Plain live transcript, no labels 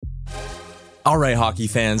All right, hockey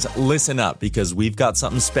fans, listen up because we've got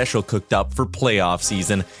something special cooked up for playoff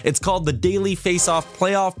season. It's called the Daily Face-Off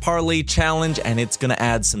Playoff Parlay Challenge, and it's going to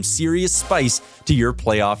add some serious spice to your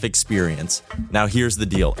playoff experience. Now, here's the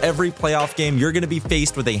deal. Every playoff game, you're going to be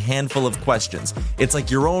faced with a handful of questions. It's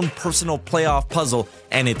like your own personal playoff puzzle,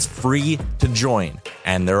 and it's free to join.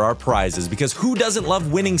 And there are prizes, because who doesn't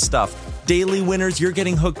love winning stuff? Daily winners, you're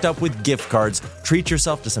getting hooked up with gift cards. Treat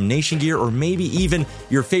yourself to some Nation gear or maybe even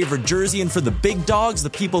your favorite jersey. And for the big dogs, the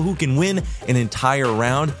people who can win an entire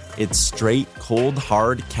round, it's straight, cold,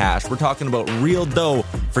 hard cash. We're talking about real dough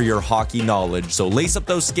for your hockey knowledge. So lace up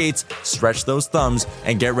those skates, stretch those thumbs,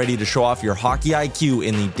 and get ready to show off your hockey IQ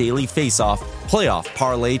in the Daily Face-Off Playoff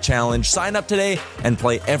Parlay Challenge. Sign up today and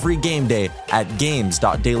play every game day at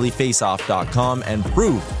games.dailyfaceoff.com and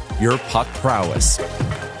prove your puck prowess.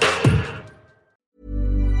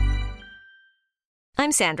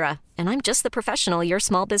 I'm Sandra, and I'm just the professional your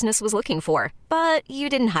small business was looking for. But you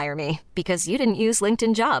didn't hire me because you didn't use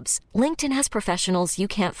LinkedIn Jobs. LinkedIn has professionals you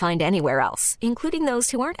can't find anywhere else, including those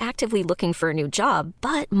who aren't actively looking for a new job,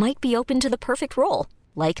 but might be open to the perfect role,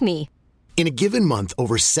 like me. In a given month,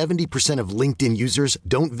 over 70% of LinkedIn users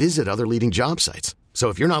don't visit other leading job sites. So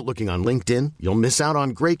if you're not looking on LinkedIn, you'll miss out on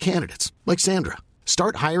great candidates like Sandra.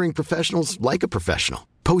 Start hiring professionals like a professional.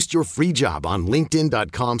 Post your free job on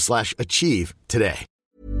linkedin.com/achieve today.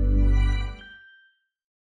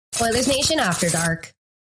 Oilersnation After Dark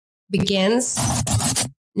begins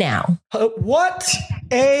now. What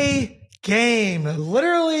a game.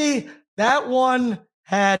 Literally, that one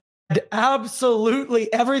had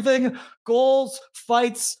absolutely everything. Goals,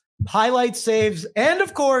 fights, highlight saves, and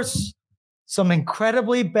of course, some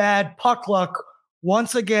incredibly bad puck luck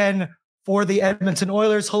once again for the Edmonton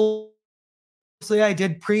Oilers. I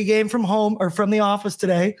did pregame from home or from the office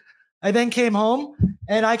today. I then came home,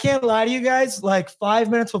 and I can't lie to you guys, like 5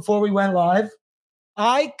 minutes before we went live,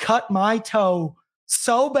 I cut my toe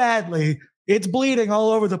so badly. It's bleeding all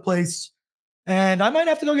over the place. And I might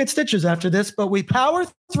have to go get stitches after this, but we power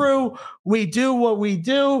through. We do what we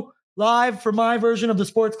do live for my version of the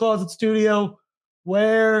Sports Closet Studio,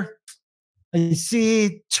 where I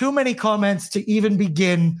see too many comments to even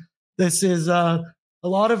begin. This is a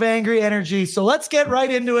lot of angry energy. So let's get right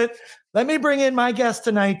into it. Let me bring in my guest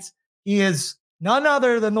tonight. He is none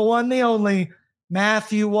other than the one, the only,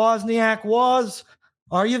 Matthew Wozniak. Woz,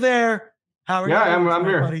 are you there? How are you? Yeah, I'm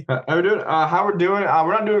here. Buddy? How are we doing? How we're doing?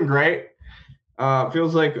 We're not doing great.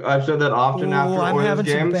 Feels like I've said that often after I'm Oilers having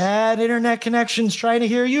games. some bad internet connections trying to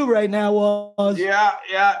hear you right now, Woz. Yeah.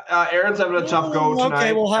 Aaron's having a tough go tonight.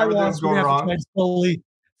 Okay, well, hi, Everything's Woz. We're going going to have to wrong. try and slowly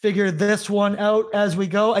figure this one out as we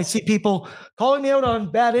go. I see people calling me out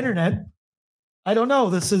on bad internet. I don't know.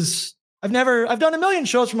 I've done a million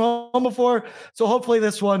shows from home before, so hopefully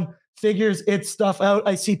this one figures its stuff out.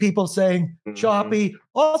 I see people saying choppy,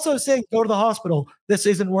 also saying go to the hospital. This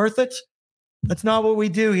isn't worth it. That's not what we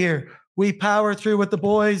do here. We power through with the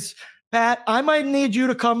boys. Pat, I might need you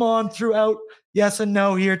to come on throughout yes and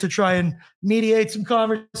no here to try and mediate some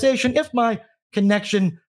conversation if my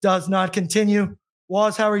connection does not continue.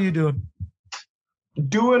 Woz, how are you doing?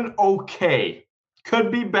 Doing okay.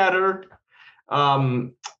 Could be better.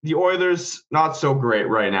 The Oilers, not so great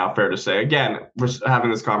right now, fair to say. Again, we're having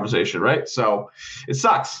this conversation, right? So it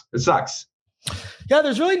sucks. Yeah,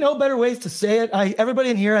 there's really no better ways to say it. Everybody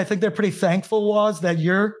in here, I think they're pretty thankful, Woz, that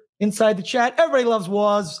you're inside the chat. Everybody loves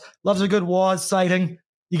Woz, loves a good Woz sighting.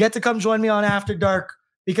 You get to come join me on After Dark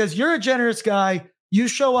because you're a generous guy. You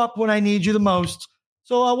show up when I need you the most.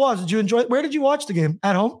 So, Woz, did you enjoy it? Where did you watch the game?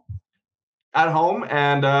 At home? At home,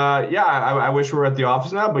 and I wish we were at the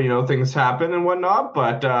office now, but things happen and whatnot.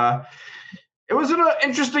 But it was an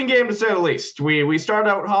interesting game to say the least. We started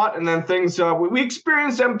out hot, and then things we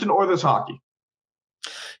experienced Edmonton Oilers hockey.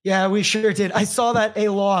 Yeah, we sure did. I saw that a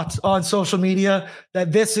lot on social media,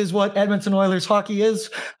 that this is what Edmonton Oilers hockey is.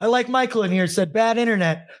 I like Michael in here said bad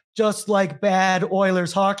internet, just like bad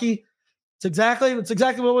Oilers hockey. It's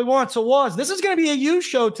exactly what we want. So, Woz, this is going to be a you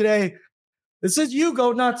show today. This is you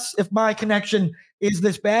go nuts if my connection is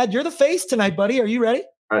this bad. You're the face tonight, buddy. Are you ready?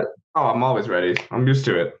 I'm always ready. I'm used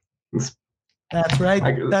to it. That's right.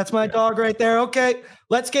 That's my dog right there. Okay,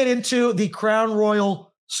 let's get into the Crown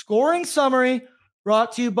Royal scoring summary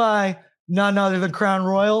brought to you by none other than Crown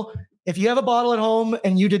Royal. If you have a bottle at home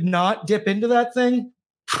and you did not dip into that thing,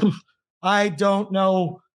 I don't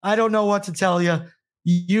know what to tell you.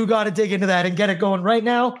 You got to dig into that and get it going right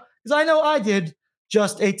now, because I know I did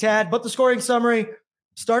just a tad. But the scoring summary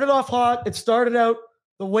started off hot. It started out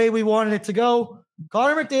the way we wanted it to go.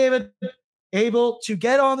 Connor McDavid able to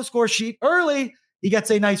get on the score sheet early. He gets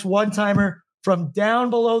a nice one-timer from down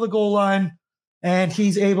below the goal line, and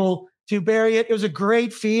he's able to bury it. It was a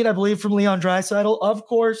great feed, I believe, from Leon Draisaitl. Of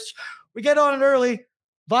course, we get on it early.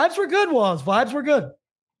 Vibes were good, Waz. Vibes were good.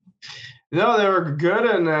 No, they were good,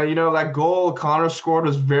 and that goal Connor scored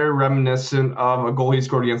was very reminiscent of a goal he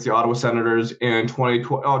scored against the Ottawa Senators in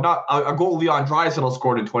 2020. Oh, not a goal Leon Draisaitl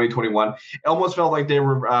scored in 2021. It almost felt like they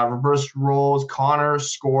were reversed roles. Connor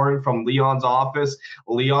scoring from Leon's office,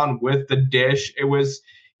 Leon with the dish. It was,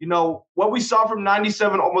 what we saw from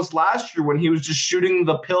 97 almost last year when he was just shooting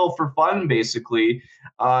the pill for fun, basically.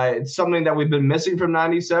 It's something that we've been missing from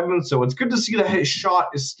 97, so it's good to see that his shot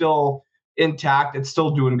is still intact. It's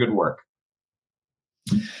still doing good work.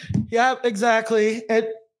 Yeah, exactly.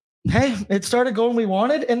 It started going we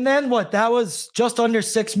wanted. And then what? That was just under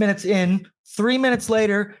 6 minutes in. 3 minutes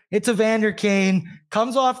later, it's Evander Kane,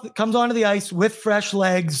 comes onto the ice with fresh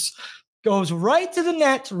legs, goes right to the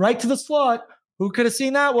net, right to the slot. Who could have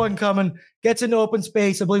seen that one coming? Gets into open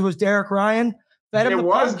space. I believe it was Derek Ryan. It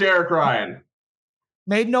was Derek Ryan.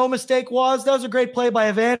 Made no mistake, that was a great play by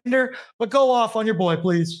Evander, but go off on your boy,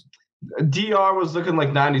 please. DR was looking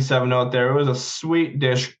like 97 out there. It was a sweet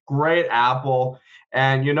dish, great apple.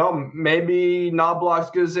 And, maybe Knobloch's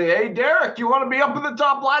going to say, hey, Derek, you want to be up in the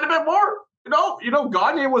top line a bit more?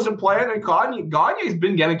 Gagne wasn't playing, and Gagne's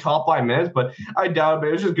been getting top line minutes, but I doubt it. But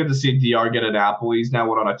it was just good to see DR get an apple. He's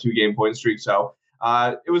now on a 2-game point streak. So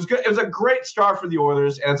it was good. It was a great start for the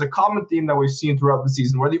Oilers, and it's a common theme that we've seen throughout the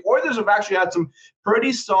season where the Oilers have actually had some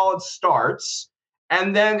pretty solid starts,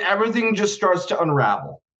 and then everything just starts to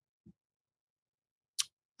unravel.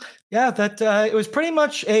 Yeah, it was pretty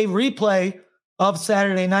much a replay of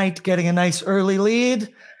Saturday night, getting a nice early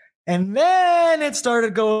lead. And then it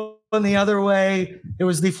started going the other way. It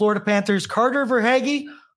was the Florida Panthers' Carter Verhaeghe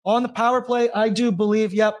on the power play, I do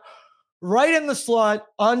believe. Yep. Right in the slot,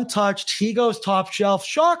 untouched. He goes top shelf.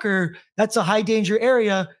 Shocker. That's a high danger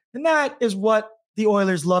area. And that is what the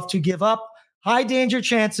Oilers love to give up. High danger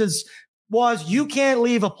chances. You can't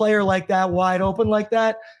leave a player like that wide open like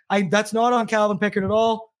that. That's not on Calvin Pickard at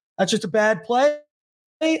all. That's just a bad play,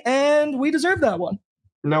 and we deserve that one.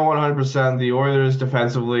 No, 100%. The Oilers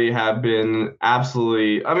defensively have been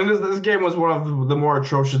absolutely – I mean, this game was one of the more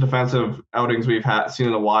atrocious defensive outings we've seen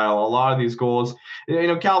in a while. A lot of these goals –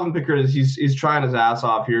 Calvin Pickard, he's trying his ass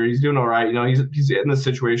off here. He's doing all right. He's in this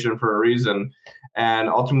situation for a reason, and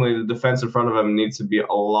ultimately the defense in front of him needs to be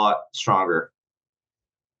a lot stronger.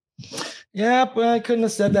 Yeah, but I couldn't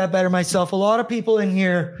have said that better myself. A lot of people in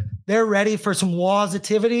here – they're ready for some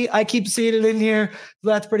positivity. I keep seeing it in here. So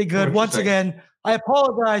that's pretty good. Once again, I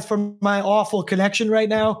apologize for my awful connection right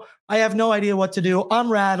now. I have no idea what to do. I'm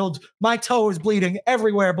rattled. My toe is bleeding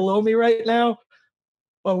everywhere below me right now.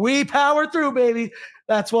 But we power through, baby.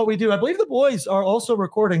 That's what we do. I believe the boys are also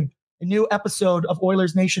recording a new episode of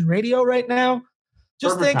Oilersnation Radio right now.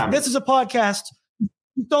 Just think, this is a podcast.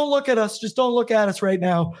 Don't look at us. Just don't look at us right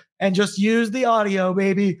now. And just use the audio,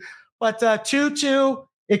 baby. But 2-2.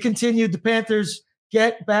 It continued. The Panthers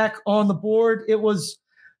get back on the board. It was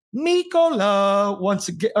Mikola once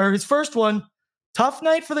again, or his first one. Tough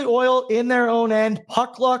night for the Oil in their own end.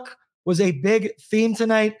 Puck luck was a big theme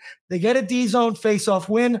tonight. They get a D-zone face-off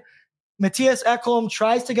win. Matthias Ekholm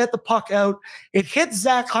tries to get the puck out. It hits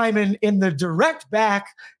Zach Hyman in the direct back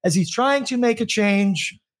as he's trying to make a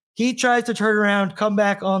change. He tries to turn around, come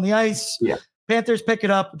back on the ice. Yeah. Panthers pick it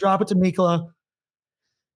up, drop it to Mikola.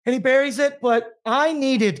 And he buries it, but I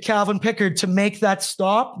needed Calvin Pickard to make that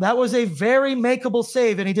stop. That was a very makeable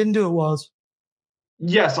save, and he didn't do it,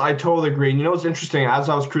 Yes, I totally agree. And what's interesting? As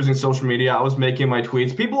I was cruising social media, I was making my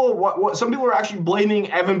tweets. Some people were actually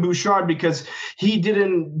blaming Evan Bouchard because he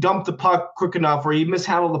didn't dump the puck quick enough, or he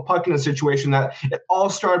mishandled the puck in a situation that it all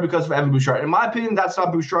started because of Evan Bouchard. In my opinion, that's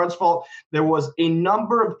not Bouchard's fault. There was a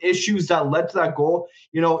number of issues that led to that goal.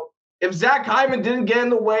 If Zach Hyman didn't get in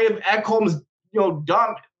the way of Ekholm's,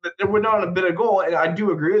 dump, there would not have been a goal. And I do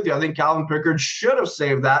agree with you. I think Calvin Pickard should have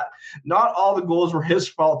saved that. Not all the goals were his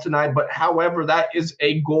fault tonight, but however, that is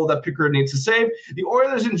a goal that Pickard needs to save. The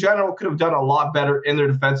Oilers in general could have done a lot better in their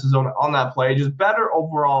defensive zone on that play. Just better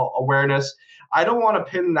overall awareness. I don't want to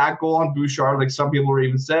pin that goal on Bouchard like some people were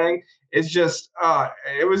even saying. It's just,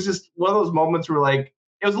 it was just one of those moments where it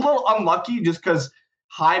was a little unlucky just because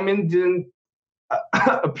Hyman didn't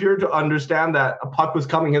appeared to understand that a puck was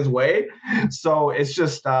coming his way. So it's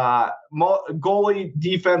just goalie,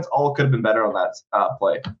 defense, all could have been better on that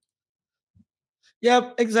play.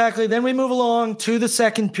 Yep, exactly. Then we move along to the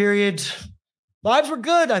second period. Vibes were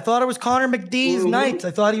good. I thought it was Connor McDee's night.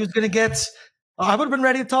 I thought he was going to get – I would have been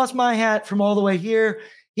ready to toss my hat from all the way here.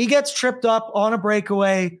 He gets tripped up on a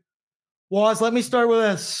breakaway. Let me start with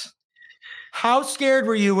this. How scared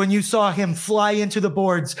were you when you saw him fly into the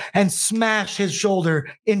boards and smash his shoulder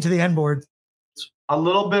into the end board? A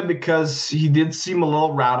little bit, because he did seem a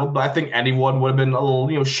little rattled, but I think anyone would have been a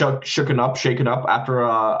little, shaken up after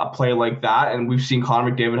a play like that. And we've seen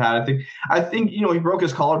Connor McDavid I think he broke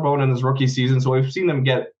his collarbone in his rookie season, so we've seen him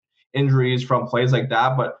get injuries from plays like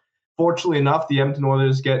that. But fortunately enough, the Edmonton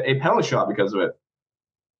Oilers get a penalty shot because of it.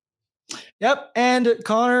 Yep, and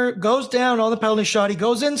Connor goes down on the penalty shot. He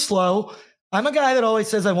goes in slow. I'm a guy that always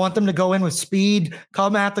says I want them to go in with speed,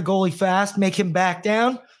 come at the goalie fast, make him back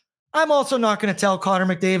down. I'm also not going to tell Connor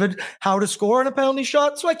McDavid how to score on a penalty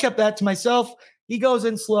shot, so I kept that to myself. He goes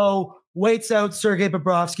in slow, waits out Sergei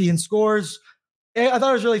Bobrovsky, and scores. I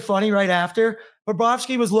thought it was really funny right after.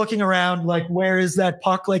 Bobrovsky was looking around like, where is that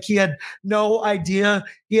puck? Like he had no idea.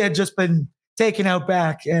 He had just been taken out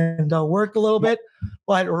back and worked a little bit.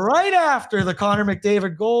 But right after the Connor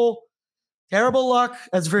McDavid goal, terrible luck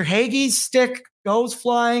as Verhaeghe's stick goes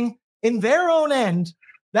flying in their own end.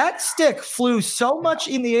 That stick flew so much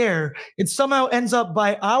in the air, it somehow ends up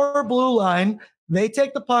by our blue line. They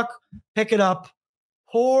take the puck, pick it up.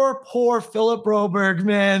 Poor Philip Broberg,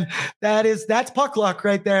 man. That's puck luck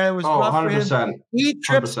right there. It was rough 100%. For him. He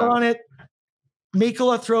trips 100%. On it.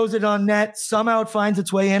 Mikkola throws it on net. Somehow it finds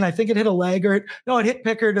its way in. I think it hit a leg it hit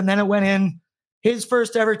Pickard, and then it went in. His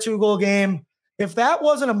first ever 2-goal game. If that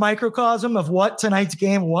wasn't a microcosm of what tonight's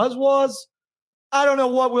game was, I don't know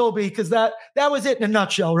what will be, because that was it in a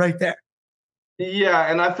nutshell right there.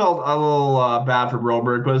 Yeah, and I felt a little bad for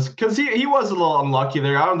Broberg because he was a little unlucky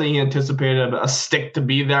there. I don't think he anticipated a stick to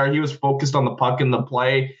be there. He was focused on the puck in the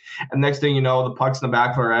play, and next thing you know, the puck's in the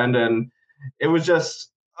back of our end, and it was just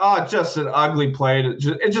an ugly play.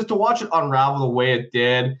 It's just to watch it unravel the way it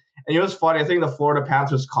did. And it was funny. I think the Florida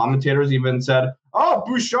Panthers commentators even said, "Oh,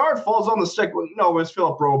 Bouchard falls on the stick." No, it was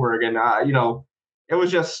Philip Broberg, and it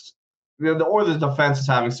was just the Oilers' defense is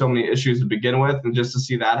having so many issues to begin with, and just to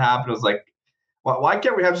see that happen, it was like, why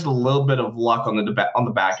can't we have just a little bit of luck on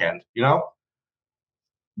the back end,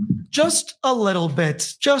 Just a little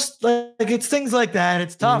bit. Just like it's things like that.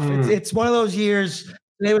 It's tough. It's one of those years.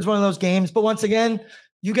 Today was one of those games. But once again,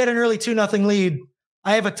 you get an early 2-0 lead.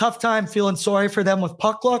 I have a tough time feeling sorry for them with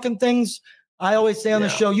puck luck and things. I always say on the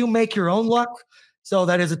show, you make your own luck. So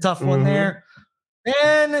that is a tough one there.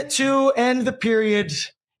 And to end the period,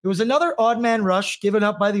 it was another odd man rush given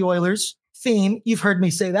up by the Oilers. Theme. You've heard me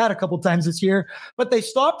say that a couple times this year, but they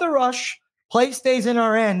stopped the rush. Play stays in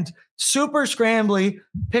our end. Super scrambly.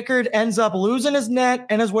 Pickard ends up losing his net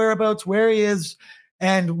and his whereabouts, where he is.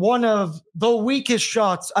 And one of the weakest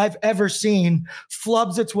shots I've ever seen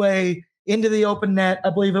flubs its way into the open net. I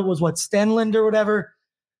believe it was Stenlund or whatever.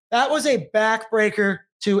 That was a backbreaker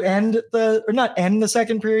to not end the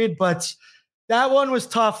second period, but that one was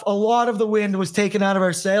tough. A lot of the wind was taken out of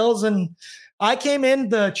our sails, and I came in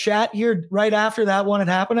the chat here right after that one had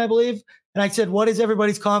happened, I believe, and I said, what is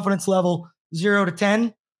everybody's confidence level, 0 to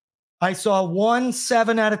 10? I saw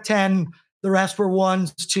 7 out of 10. The rest were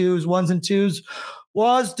 1s, 2s, 1s, and 2s.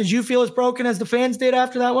 Did you feel as broken as the fans did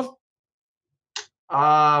after that one?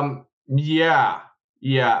 Yeah.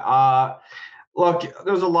 Look,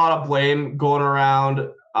 there's a lot of blame going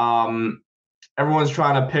around. Everyone's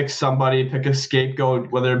trying to pick a scapegoat,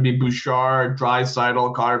 whether it be Bouchard,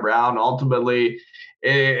 Draisaitl, Connor Brown. Ultimately,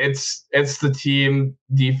 it's the team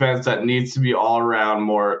defense that needs to be all around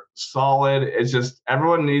more solid. It's just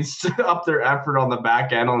everyone needs to up their effort on the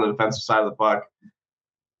back end on the defensive side of the puck.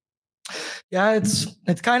 Yeah, it's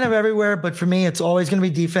kind of everywhere, but for me, it's always going to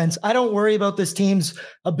be defense. I don't worry about this team's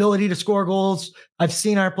ability to score goals. I've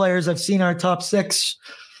seen our players. I've seen our top 6.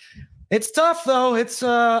 It's tough, though.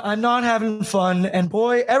 I'm not having fun. And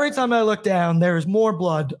boy, every time I look down, there is more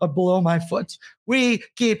blood below my foot. We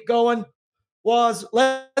keep going. Let's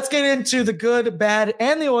get into the good, bad,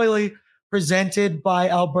 and the oily, presented by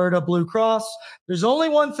Alberta Blue Cross. There's only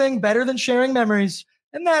one thing better than sharing memories,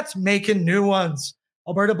 and that's making new ones.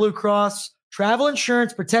 Alberta Blue Cross travel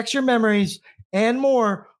insurance protects your memories and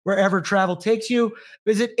more wherever travel takes you.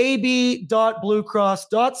 Visit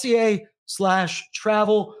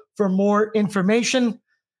ab.bluecross.ca/travel for more information.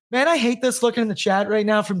 Man, I hate this looking in the chat right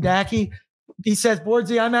now from Dacky. He says,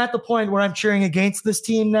 Boardsy, I'm at the point where I'm cheering against this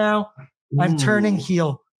team now. I'm turning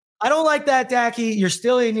heel. I don't like that, Dacky. You're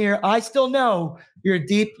still in here. I still know you're a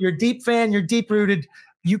deep fan. You're deep rooted.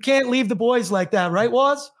 You can't leave the boys like that, right,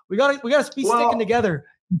 Waz? We gotta be sticking together.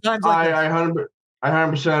 Times like I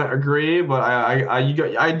 100% agree, but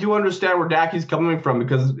I do understand where Dacky's coming from,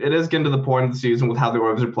 because it is getting to the point of the season with how the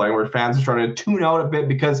Oilers are playing where fans are trying to tune out a bit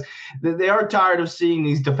because they are tired of seeing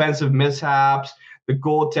these defensive mishaps, the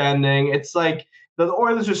goaltending. It's like the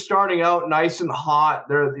Oilers are starting out nice and hot.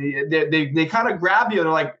 They kind of grab you.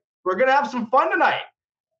 They're like, we're gonna have some fun tonight.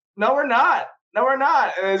 No, we're not. No, we're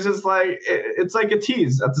not. And it's just like it's like a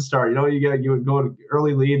tease at the start. You go to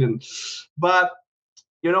early lead, but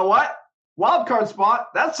you know what? Wild card spot.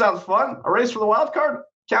 That sounds fun. A race for the wild card.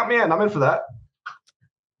 Count me in. I'm in for that.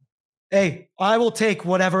 Hey, I will take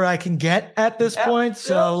whatever I can get at this point.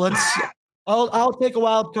 So I'll take a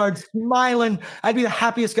wild card, smiling. I'd be the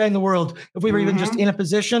happiest guy in the world if we were even just in a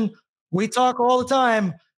position. We talk all the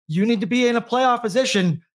time. You need to be in a playoff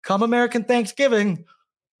position come American Thanksgiving.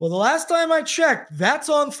 Well, the last time I checked, that's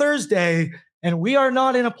on Thursday, and we are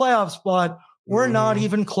not in a playoff spot. We're not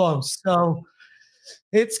even close. So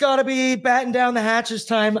it's got to be batting down the hatches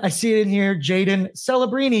time. I see it in here, Jaden.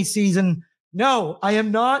 Celebrini season. No, I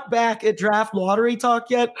am not back at draft lottery talk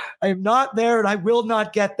yet. I am not there, and I will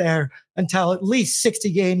not get there until at least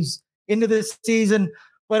 60 games into this season.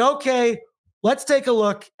 But okay, let's take a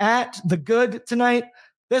look at the good tonight.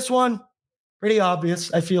 This one, pretty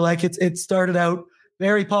obvious. I feel like it started out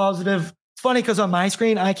very positive. It's funny because on my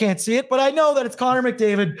screen, I can't see it, but I know that it's Connor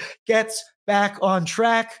McDavid gets back on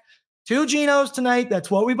track. 2 Genos tonight.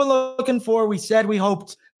 That's what we've been looking for. We said we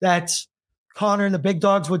hoped that Connor and the big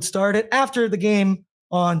dogs would start it after the game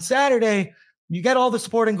on Saturday. You get all the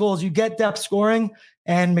supporting goals, you get depth scoring,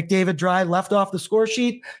 and McDavid dry left off the score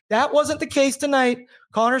sheet. That wasn't the case tonight.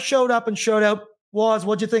 Connor showed up and showed out. Waz,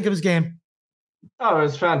 what'd you think of his game? Oh, it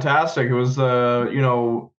was fantastic. It was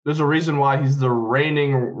there's a reason why he's the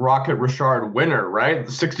reigning Rocket Richard winner, right?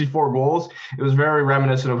 The 64 goals. It was very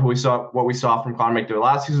reminiscent of what we saw from Connor McDavid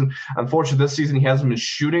last season. Unfortunately, this season he hasn't been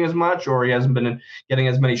shooting as much, or he hasn't been getting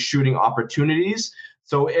as many shooting opportunities.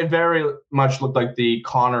 So it very much looked like the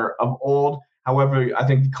Connor of old. However, I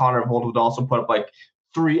think the Connor of old would also put up like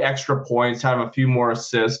 3 extra points, have a few more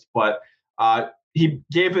assists, but he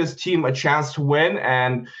gave his team a chance to win.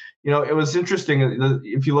 And it was interesting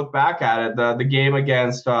if you look back at it. The game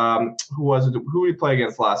against who was it? Who did we play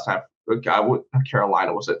against last time?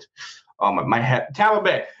 Carolina, was it? My head. Tampa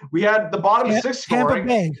Bay. We had the bottom 6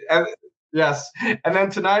 scoring. Yes, and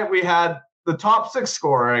then tonight we had the top 6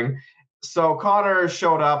 scoring. So Connor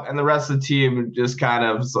showed up, and the rest of the team just kind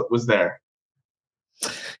of was there.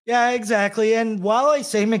 Yeah, exactly. And while I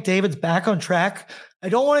say McDavid's back on track, I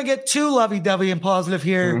don't want to get too lovey-dovey and positive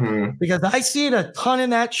here because I see it a ton in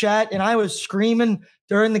that chat, and I was screaming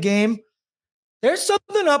during the game. There's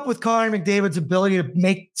something up with Connor McDavid's ability to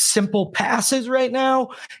make simple passes right now.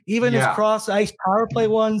 Even his cross-ice power play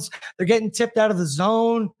ones, they're getting tipped out of the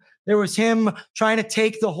zone. There was him trying to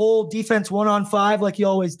take the whole defense 1-on-5 like he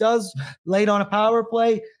always does, late on a power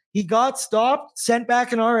play. He got stopped, sent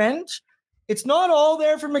back in our end. It's not all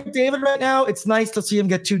there for McDavid right now. It's nice to see him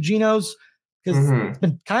get 2 Genos because it's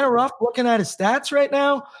been kind of rough looking at his stats right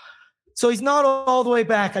now. So he's not all the way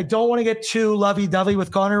back. I don't want to get too lovey-dovey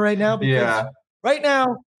with Connor right now because right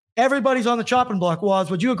now everybody's on the chopping block.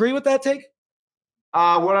 Waz, would you agree with that take?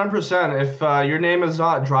 100%. If your name is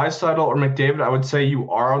not Draisaitl or McDavid, I would say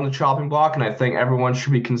you are on the chopping block, and I think everyone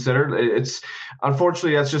should be considered. It's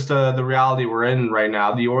unfortunately that's just the reality we're in right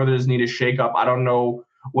now. The Oilers need a shakeup. I don't know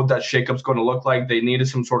what that shakeup's going to look like. They needed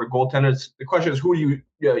some sort of goaltenders. The question is, who do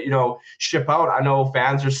you ship out? I know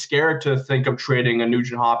fans are scared to think of trading a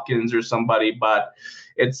Nugent Hopkins or somebody, but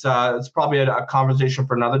it's probably a conversation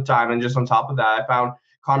for another time. And just on top of that, I found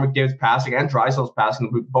Connor McDavid's passing and Draisaitl's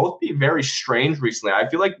passing would both be very strange recently. I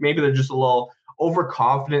feel like maybe they're just a little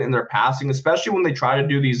overconfident in their passing, especially when they try to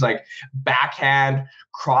do these like backhand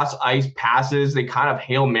cross ice passes. They kind of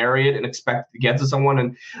Hail Mary it and expect to get to someone.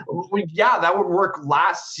 And that would work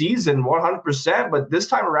last season 100%. But this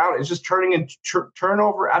time around, it's just turning into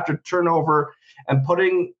turnover after turnover and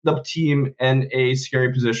putting the team in a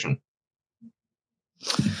scary position.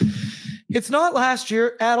 It's not last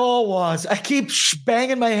year at all, Waz. I keep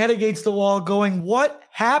banging my head against the wall going, what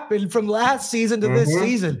happened from last season to this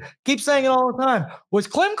season? Keep saying it all the time. Was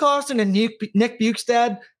Clem Costin and Nick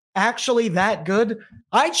Bukestad actually that good?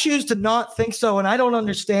 I choose to not think so, and I don't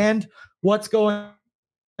understand what's going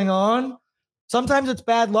on. Sometimes it's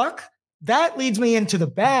bad luck. That leads me into the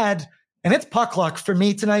bad, and it's puck luck for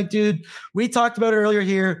me tonight, dude. We talked about it earlier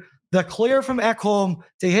here. The clear from Ekholm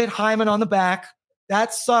to hit Hyman on the back.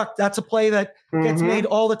 That sucked. That's a play that gets made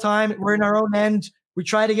all the time. We're in our own end. We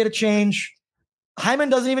try to get a change. Hyman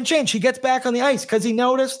doesn't even change. He gets back on the ice because he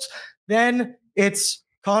noticed. Then it's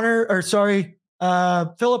Philip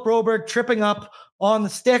Broberg tripping up on the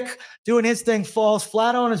stick, doing his thing, falls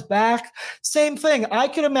flat on his back. Same thing. I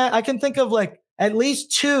can think of like at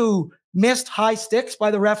least 2 missed high sticks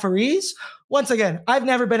by the referees. Once again, I've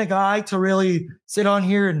never been a guy to really sit on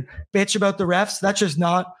here and bitch about the refs. That's just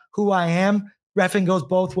not who I am. reffing goes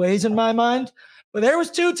both ways in my mind. But there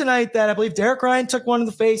was two tonight that I believe Derek Ryan took one in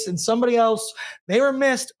the face and somebody else, they were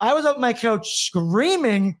missed. I was up my couch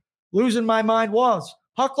screaming, losing my mind.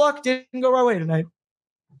 Puck luck didn't go our way tonight.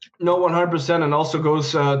 No, 100%, and also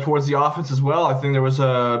goes towards the offense as well. I think there was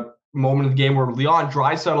a moment in the game where Leon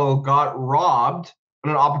Draisaitl got robbed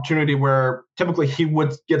on an opportunity where typically he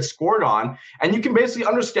would get scored on. And you can basically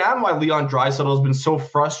understand why Leon Draisaitl has been so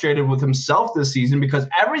frustrated with himself this season, because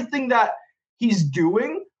everything that he's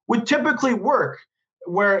doing would typically work,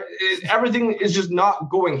 where everything is just not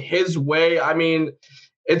going his way. I mean,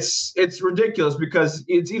 it's ridiculous because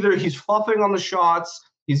it's either he's fluffing on the shots,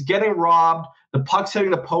 he's getting robbed, the puck's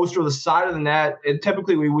hitting the post or the side of the net. And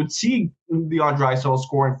typically we would see Leon Draisaitl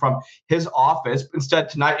scoring from his office. Instead,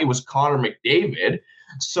 tonight it was Connor McDavid.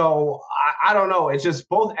 So I don't know. It's just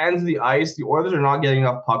both ends of the ice. The Oilers are not getting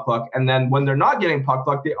enough puck luck. And then when they're not getting puck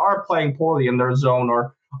luck, they are playing poorly in their zone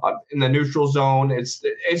or in the neutral zone. It's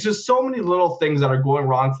just so many little things that are going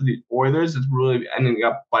wrong for the Oilers. It's really ending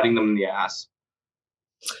up biting them in the ass.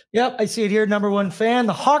 Yep, I see it here. Number one fan.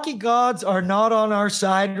 The hockey gods are not on our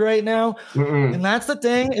side right now. Mm-mm. And that's the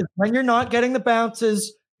thing, is when you're not getting the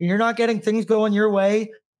bounces, and you're not getting things going your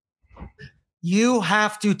way, you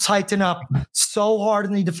have to tighten up so hard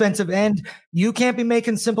in the defensive end. You can't be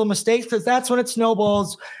making simple mistakes, because that's when it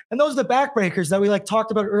snowballs. And those are the backbreakers that we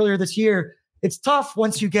talked about earlier this year. It's tough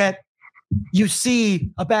once you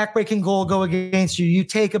see a backbreaking goal go against you. You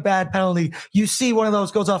take a bad penalty. You see one of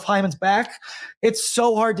those goes off Hyman's back. It's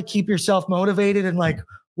so hard to keep yourself motivated and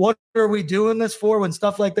what are we doing this for when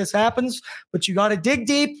stuff like this happens? But you got to dig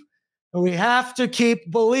deep, and we have to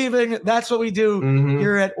keep believing. That's what we do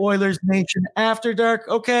here at Oilers Nation After Dark.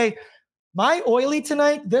 Okay, my Oily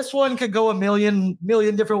tonight, this one could go a million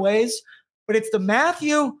different ways, but it's the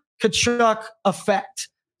Matthew Tkachuk effect.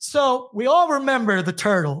 So we all remember the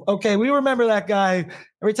turtle. Okay, we remember that guy.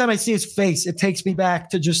 Every time I see his face, it takes me back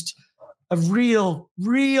to just a real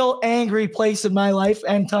angry place in my life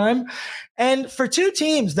and time. And for two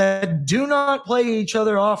teams that do not play each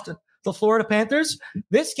other often, the Florida Panthers,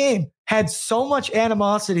 this game had so much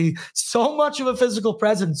animosity, so much of a physical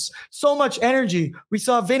presence, so much energy. We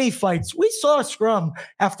saw Vinny fights. We saw a scrum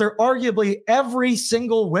after arguably every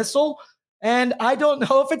single whistle. And I don't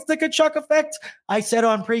know if it's the Tkachuk effect. I said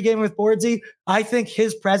on pregame with Bordsy, I think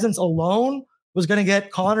his presence alone was going to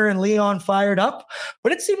get Connor and Leon fired up.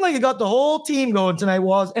 But it seemed like it got the whole team going tonight,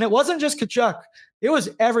 and it wasn't just Tkachuk. It was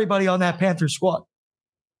everybody on that Panthers squad.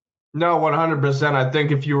 No, 100%. I think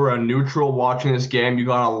if you were a neutral watching this game, you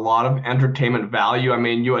got a lot of entertainment value. I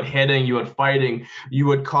mean, you had hitting, you had fighting, you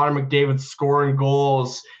had Connor McDavid scoring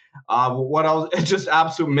goals. What else? It's just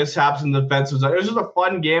absolute mishaps in the defensive zone. It was just a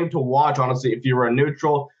fun game to watch, honestly, if you were a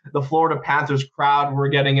neutral. The Florida Panthers crowd were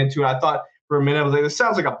getting into it. I thought for a minute, I was like, this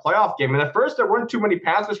sounds like a playoff game. And at first, there weren't too many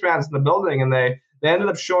Panthers fans in the building, and they ended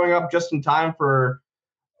up showing up just in time for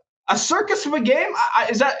a circus of a game.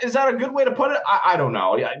 Is that a good way to put it? I don't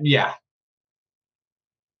know. Yeah.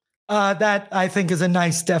 That I think is a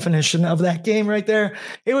nice definition of that game right there.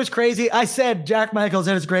 It was crazy. I said Jack Michaels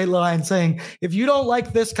had his great line saying, if you don't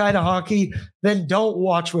like this kind of hockey, then don't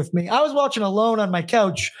watch with me. I was watching alone on my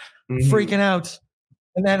couch, freaking out.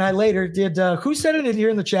 And then I later did, who said it in here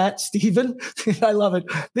in the chat? Steven? I love it.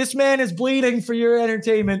 This man is bleeding for your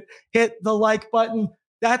entertainment. Hit the like button.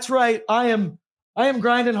 That's right. I am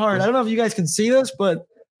grinding hard. I don't know if you guys can see this, but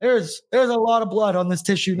there's a lot of blood on this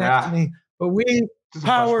tissue next to me. But we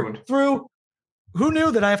powered through. Who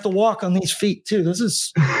knew that I have to walk on these feet too?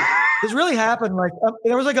 This really happened.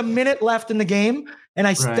 There was a minute left in the game, and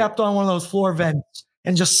I stepped on one of those floor vents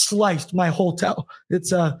and just sliced my whole toe.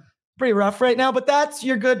 It's pretty rough right now, but that's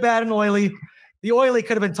your good, bad, and oily. The oily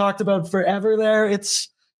could have been talked about forever there. It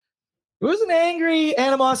was an angry,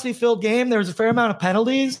 animosity-filled game. There was a fair amount of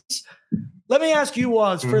penalties. Let me ask you,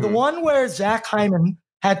 for the one where Zach Hyman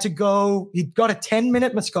had to go, he got a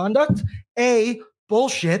 10-minute misconduct.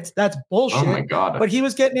 Bullshit. That's bullshit. Oh my God. But he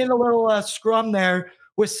was getting in a little scrum there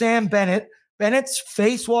with Sam Bennett. Bennett's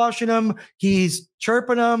face washing him. He's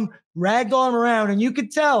chirping him, ragdolling him around. And you could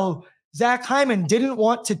tell Zach Hyman didn't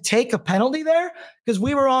want to take a penalty there because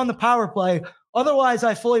we were on the power play. Otherwise,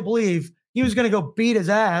 I fully believe he was going to go beat his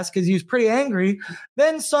ass because he was pretty angry.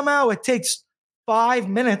 Then somehow it takes 5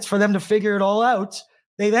 minutes for them to figure it all out.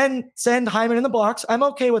 They then send Hyman in the box. I'm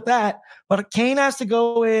okay with that. But Kane has to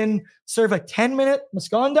go in, serve a 10-minute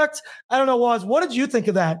misconduct. I don't know, Waz, what did you think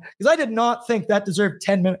of that? Because I did not think that deserved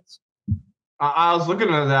 10 minutes. I was looking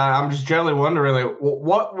at that. I'm just generally wondering, like,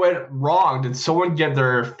 what went wrong? Did someone get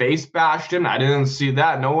their face bashed in? I didn't see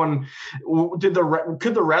that. No one did.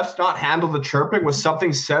 Could the refs not handle the chirping? Was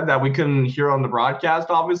something said that we couldn't hear on the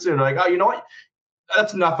broadcast? Obviously, they're like, oh, you know what?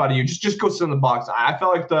 That's enough out of you. Just go sit in the box. I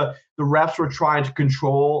felt like the refs were trying to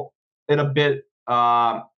control it a bit.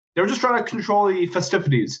 They were just trying to control the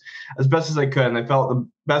festivities as best as they could, and they felt the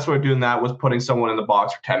best way of doing that was putting someone in the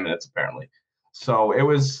box for 10 minutes, apparently. So it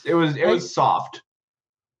was soft.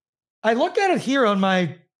 I look at it here on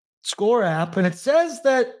my score app, and it says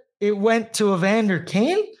that it went to Evander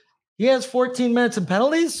Kane. He has 14 minutes in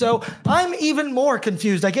penalties, so I'm even more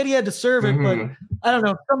confused. I get he had to serve it, but I don't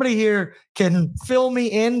know. Somebody here can fill me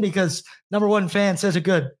in because number one fan says it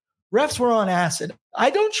good. Refs were on acid.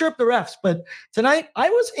 I don't chirp the refs, but tonight I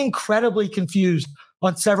was incredibly confused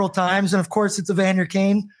on several times, and of course it's Evander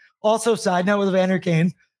Kane. Also, side note with Evander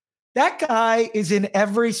Kane, that guy is in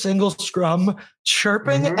every single scrum,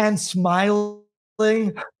 chirping and smiling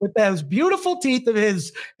with those beautiful teeth of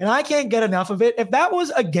his, and I can't get enough of it. If that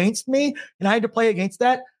was against me and I had to play against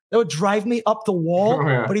that, that would drive me up the wall. Oh,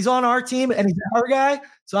 yeah. But he's on our team and he's our guy,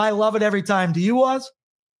 so I love it every time. Do you, Waz?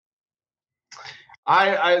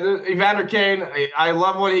 Evander Kane, I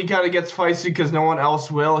love when he kind of gets feisty because no one else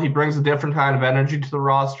will. He brings a different kind of energy to the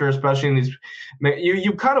roster, especially in these.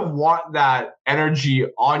 You kind of want that energy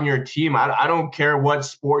on your team. I don't care what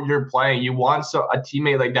sport you're playing. You want a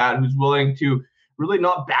teammate like that who's willing to really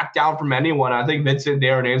not back down from anyone. I think Vincent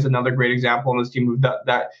Desharnais is another great example on this team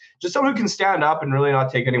that just someone who can stand up and really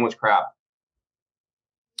not take anyone's crap.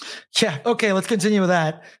 Yeah, okay, let's continue with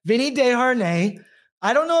that. Vinny Desharnais,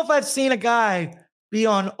 I don't know if I've seen a guy be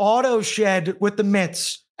on auto shed with the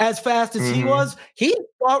mitts as fast as he was. He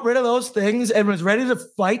got rid of those things and was ready to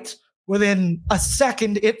fight within a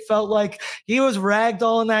second. It felt like he was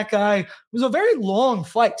ragdolling that guy. It was a very long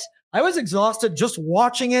fight. I was exhausted just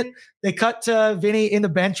watching it. They cut to Vinny in the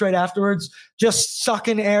bench right afterwards, just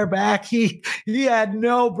sucking air back. He had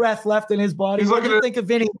no breath left in his body. He's looking at think of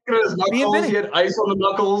Vinny. Look at his knuckles. He had ice on the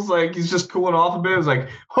knuckles. Like he's just cooling off a bit. It was like,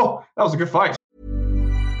 oh, that was a good fight.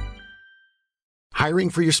 Hiring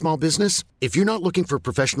for your small business? If you're not looking for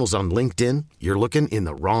professionals on LinkedIn, you're looking in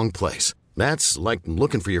the wrong place. That's like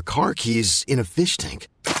looking for your car keys in a fish tank.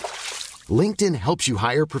 LinkedIn helps you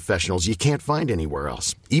hire professionals you can't find anywhere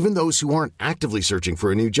else, even those who aren't actively searching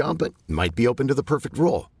for a new job but might be open to the perfect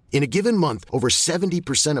role. In a given month, over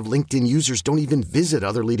 70% of LinkedIn users don't even visit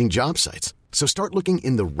other leading job sites. So start looking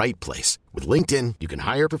in the right place. With LinkedIn, you can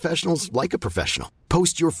hire professionals like a professional.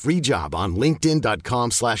 Post your free job on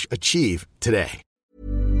linkedin.com/achieve today.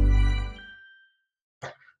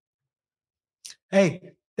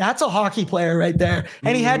 Hey, that's a hockey player right there.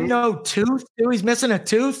 And he had no tooth. He's missing a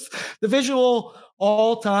tooth. The visual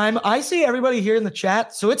all time. I see everybody here in the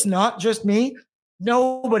chat, so it's not just me.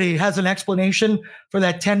 Nobody has an explanation for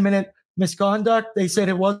that 10-minute misconduct. They said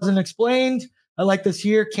it wasn't explained. I like this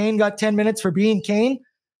here. Kane got 10 minutes for being Kane.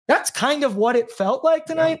 That's kind of what it felt like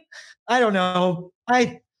tonight. Yeah. I don't know.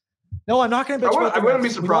 I'm not going to bitch about I wouldn't be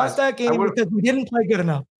surprised. We lost that game because we didn't play good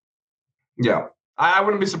enough. Yeah. I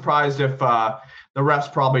wouldn't be surprised if the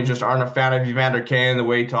refs probably just aren't a fan of Evander Kane, the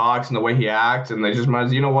way he talks and the way he acts, and they just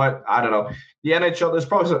might, you know what? I don't know. The NHL, there's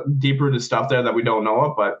probably some deep-rooted stuff there that we don't know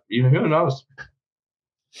of, but who knows?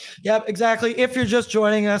 Yep, exactly. If you're just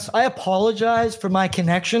joining us, I apologize for my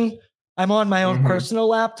connection. I'm on my own personal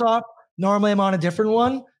laptop. Normally, I'm on a different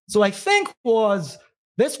one. So I think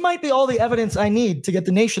this might be all the evidence I need to get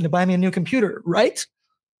the nation to buy me a new computer, right?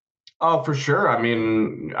 Oh, for sure. I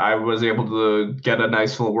mean, I was able to get a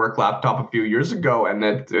nice little work laptop a few years ago, and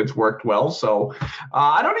it's worked well. So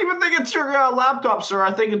I don't even think it's your laptop, sir.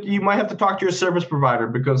 I think you might have to talk to your service provider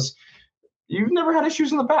because you've never had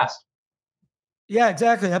issues in the past. Yeah,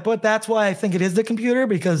 exactly. But that's why I think it is the computer,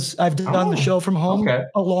 because I've done the show from home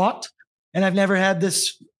a lot, and I've never had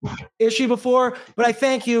this issue before. But I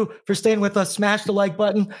thank you for staying with us. Smash the like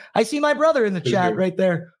button. I see my brother in the chat right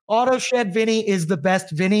there. Auto Shed Vinny is the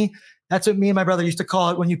best Vinny. That's what me and my brother used to call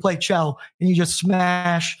it when you play Chell and you just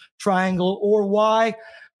smash triangle or Y.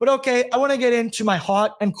 But okay, I want to get into my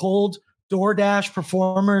hot and cold DoorDash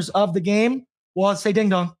performers of the game. Well, say ding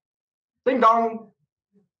dong. Ding dong.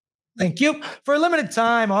 Thank you. For a limited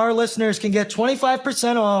time, our listeners can get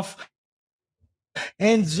 25% off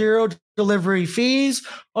and 0 delivery fees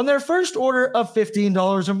on their first order of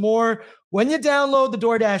 $15 or more when you download the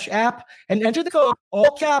DoorDash app and enter the code,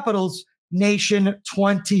 all capitals,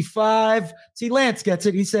 Nation25. See, Lance gets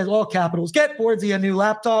it. He says all capitals. Get Boardsy a new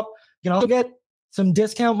laptop. You can also get some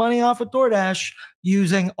discount money off of DoorDash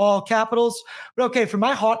using all capitals. But okay, for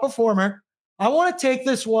my hot performer, I want to take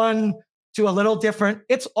this one to a little different.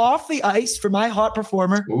 It's off the ice for my hot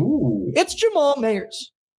performer. Ooh. It's Jamal Mayers.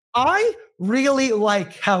 I really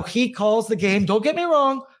like how he calls the game. Don't get me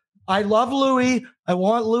wrong. I love Louis. I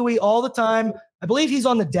want Louis all the time. I believe he's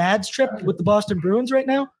on the dad's trip with the Boston Bruins right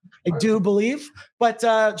now. I do believe. But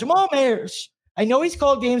Jamal Mayers, I know he's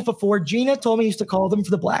called games before. Gina told me he used to call them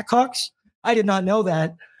for the Blackhawks. I did not know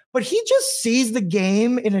that. But he just sees the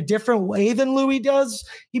game in a different way than Louis does.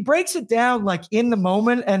 He breaks it down like in the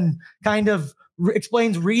moment and kind of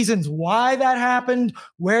explains reasons why that happened,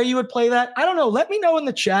 where you would play that. I don't know. Let me know in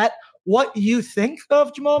the chat what you think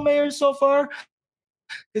of Jamal Mayers so far,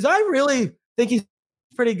 because I really think he's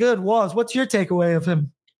pretty good. Waz, what's your takeaway of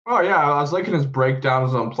him? Oh, yeah. I was liking his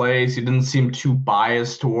breakdowns on plays. He didn't seem too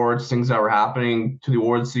biased towards things that were happening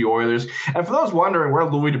towards the Oilers. And for those wondering where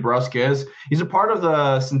Louis DeBrusk is, he's a part of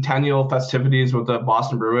the centennial festivities with the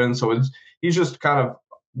Boston Bruins. So he's just kind of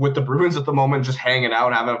with the Bruins at the moment, just hanging out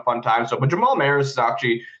and having a fun time. So, but Jamal Mayers has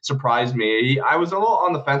actually surprised me. I was a little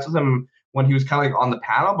on the fence with him when he was kind of like on the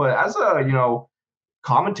panel, but as a,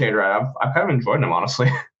 commentator, I've kind of enjoyed him, honestly.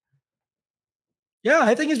 Yeah,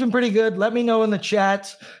 I think he's been pretty good. Let me know in the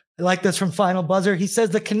chat. I like this from Final Buzzer. He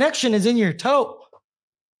says the connection is in your toe.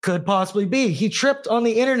 Could possibly be. He tripped on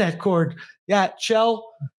the internet cord. Yeah,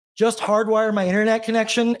 Chell, just hardwire my internet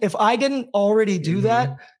connection. If I didn't already do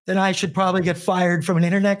that, then I should probably get fired from an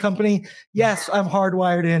internet company. Yes, I'm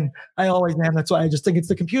hardwired in. I always am. That's why I just think it's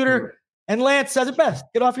the computer. And Lance says it best.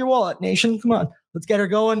 Get off your wallet, nation. Come on. Let's get her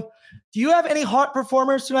going. Do you have any hot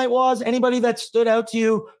performers tonight, Waz? Anybody that stood out to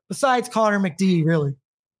you besides Connor McD, really?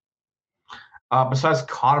 Besides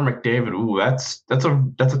Connor McDavid, ooh, that's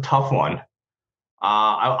a tough one.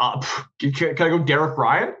 Can I go Derek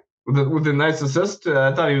Ryan with a nice assist?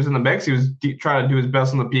 I thought he was in the mix. He was trying to do his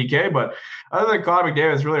best on the PK, but other than Connor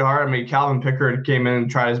McDavid, it's really hard. I mean, Calvin Pickard came in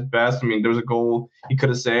and tried his best. I mean, there was a goal he could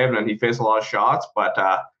have saved, and he faced a lot of shots, but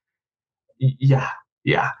yeah.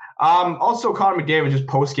 Also, Connor McDavid just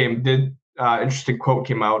post game did. Interesting quote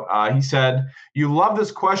came out. He said, "You love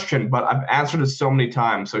this question, but I've answered it so many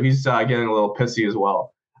times." So he's getting a little pissy as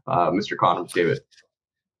well, Mr. Connor McDavid.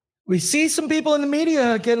 We see some people in the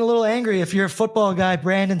media getting a little angry. If you're a football guy,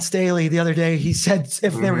 Brandon Staley the other day, he said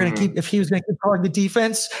if he was going to keep calling the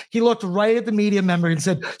defense, he looked right at the media member and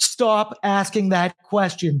said, "Stop asking that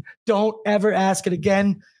question. Don't ever ask it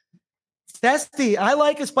again." I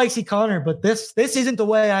like a spicy Connor, but this isn't the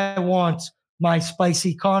way I want my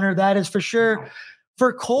spicy Connor. That is for sure.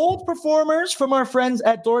 For cold performers from our friends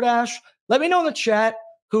at DoorDash, let me know in the chat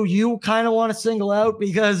who you kind of want to single out,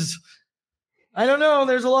 because I don't know.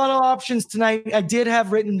 There's a lot of options tonight. I did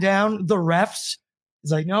have written down the refs.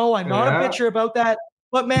 It's like, no, I'm not a bitcher about that.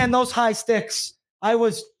 But man, those high sticks, I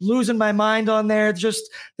was losing my mind on there. Just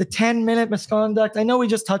the 10-minute misconduct. I know we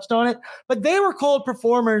just touched on it, but they were cold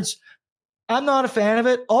performers. I'm not a fan of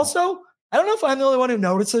it. Also, I don't know if I'm the only one who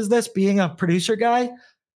notices this, being a producer guy.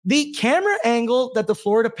 The camera angle that the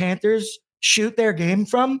Florida Panthers shoot their game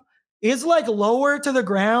from is like lower to the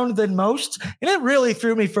ground than most. And it really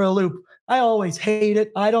threw me for a loop. I always hate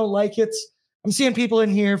it. I don't like it. I'm seeing people in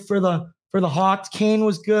here for the Hawks. Kane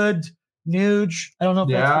was good. Nuge. I don't know if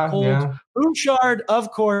that's for cold. Yeah. Bouchard,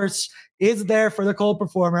 of course, is there for the cold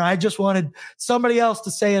performer. I just wanted somebody else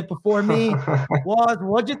to say it before me.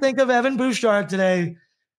 What'd you think of Evan Bouchard today?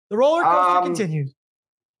 The roller coaster continues.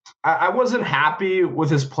 I wasn't happy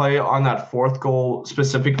with his play on that fourth goal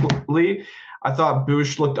specifically. I thought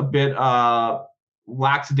Bouch looked a bit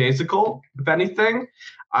lackadaisical, if anything.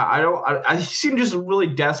 I seemed just really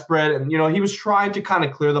desperate, and he was trying to kind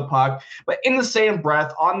of clear the puck, but in the same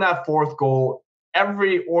breath, on that fourth goal,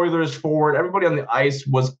 every Oilers forward, everybody on the ice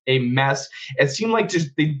was a mess. It seemed like just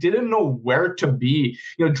they didn't know where to be.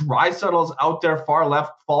 Draisaitl's out there far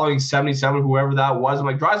left following 77, whoever that was. I'm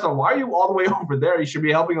like, Draisaitl, why are you all the way over there? You should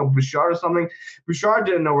be helping a Bouchard or something. Bouchard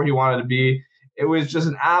didn't know where he wanted to be. It was just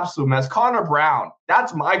an absolute mess. Connor Brown,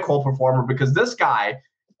 that's my cold performer, because this guy,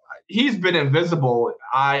 he's been invisible.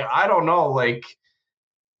 I don't know, like,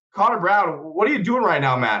 Connor Brown, what are you doing right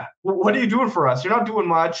now, man? What are you doing for us? You're not doing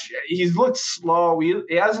much. He's looked slow. He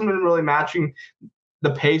hasn't been really matching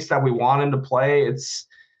the pace that we want him to play. It's,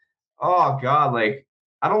 oh, God, like,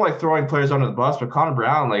 I don't like throwing players under the bus, but Connor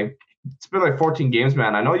Brown, like, it's been like 14 games,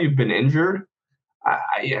 man. I know you've been injured.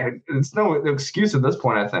 It's no excuse at this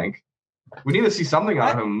point, I think. We need to see something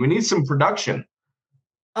out of him. We need some production.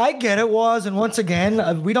 I get it, and once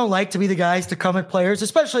again, we don't like to be the guys to come at players,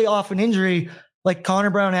 especially off an injury like Connor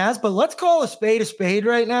Brown has, but let's call a spade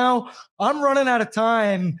right now. I'm running out of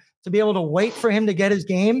time to be able to wait for him to get his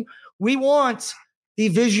game. We want the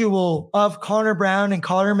visual of Connor Brown and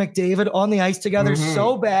Connor McDavid on the ice together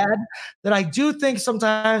so bad that I do think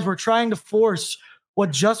sometimes we're trying to force what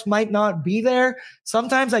just might not be there.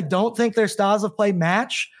 Sometimes I don't think their styles of play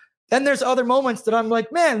match. Then there's other moments that I'm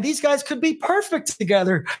like, man, these guys could be perfect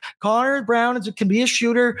together. Connor Brown can be a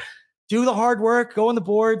shooter, do the hard work, go on the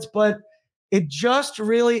boards, but it just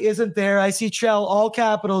really isn't there. I see Chell, all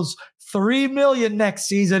capitals, $3 million next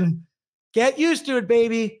season. Get used to it,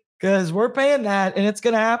 baby, because we're paying that, and it's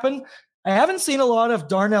going to happen. I haven't seen a lot of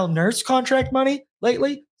Darnell Nurse contract money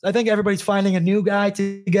lately. I think everybody's finding a new guy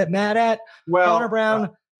to get mad at. Well, Connor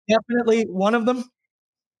Brown, definitely one of them.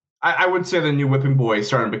 I would say the new whipping boy is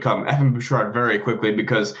starting to become Evan Bouchard very quickly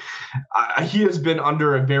because he has been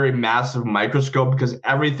under a very massive microscope because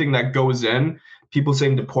everything that goes in, people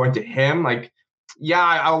seem to point to him. Like,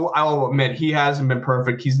 yeah, I'll admit he hasn't been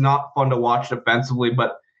perfect. He's not fun to watch defensively,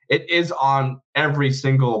 but it is on every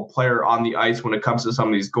single player on the ice when it comes to some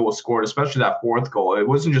of these goals scored, especially that fourth goal. It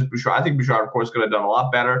wasn't just Bouchard. I think Bouchard, of course, could have done a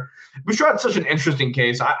lot better. Bouchard's such an interesting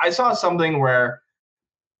case. I saw something where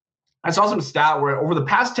I saw some stat where over the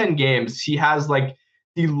past 10 games, he has like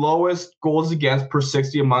the lowest goals against per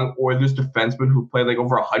 60 among Oilers defensemen who played like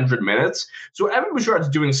over 100 minutes. So Evan Bouchard's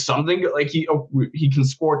doing something. Like he can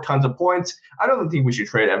score tons of points. I don't think we should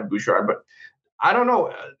trade Evan Bouchard, but I don't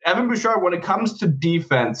know. Evan Bouchard, when it comes to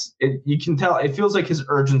defense, you can tell it feels like his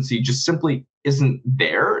urgency just simply isn't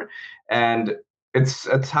there. And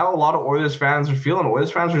it's how a lot of Oilers fans are feeling. Oilers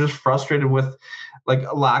fans are just frustrated with like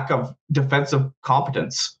a lack of defensive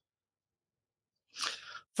competence.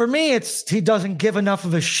 For me, it's he doesn't give enough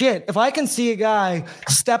of a shit. If I can see a guy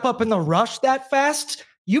step up in the rush that fast,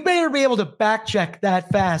 you better be able to back check that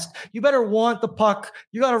fast. You better want the puck.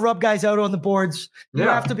 You got to rub guys out on the boards. You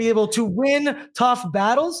have to be able to win tough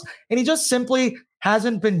battles. And he just simply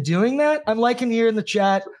hasn't been doing that. I'm liking here in the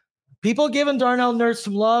chat. People giving Darnell Nurse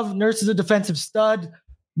some love. Nurse is a defensive stud.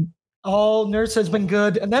 Nurse has been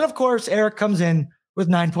good. And then, of course, Eric comes in with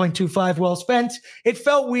 9.25 well spent. It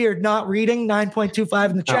felt weird not reading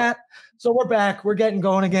 9.25 in the chat. So we're back. We're getting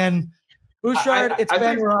going again. Bouchard, it's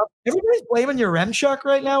been rough. Everybody's blaming Yaremchuk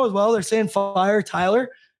right now as well. They're saying fire Tyler.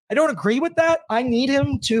 I don't agree with that. I need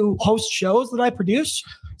him to host shows that I produce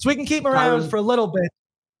so we can keep him around for a little bit.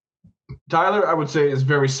 Tyler, I would say, is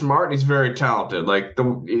very smart and he's very talented. Like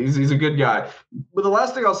he's a good guy. But the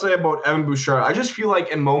last thing I'll say about Evan Bouchard, I just feel like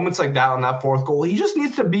in moments like that on that fourth goal, he just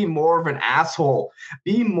needs to be more of an asshole,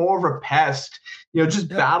 be more of a pest. Just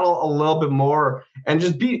battle a little bit more and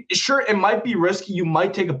just be sure. It might be risky. You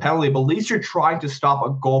might take a penalty, but at least you're trying to stop a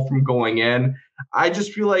goal from going in. I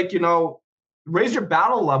just feel like, raise your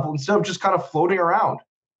battle level instead of just kind of floating around.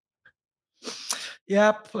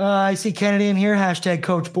 Yep. I see Kennedy in here. #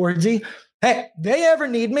 Coach Boardsy. Hey, they ever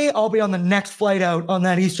need me, I'll be on the next flight out on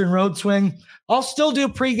that Eastern Road swing. I'll still do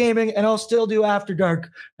pre-gaming and I'll still do After Dark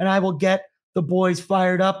and I will get the boys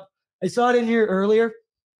fired up. I saw it in here earlier.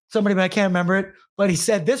 Somebody, but I can't remember it. But he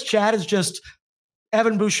said this chat is just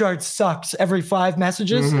Evan Bouchard sucks every 5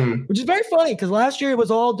 messages, which is very funny because last year it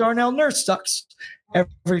was all Darnell Nurse sucks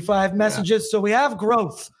every 5 messages. So we have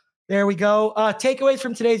growth. There we go. Takeaways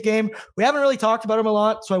from today's game. We haven't really talked about him a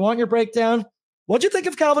lot, so I want your breakdown. What'd you think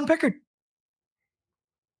of Calvin Pickard?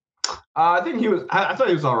 I thought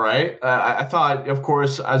he was all right. I thought, of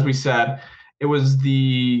course, as we said, it was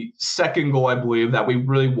the second goal, I believe, that we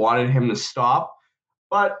really wanted him to stop.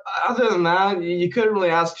 But other than that, you couldn't really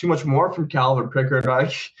ask too much more from Calvin Pickard.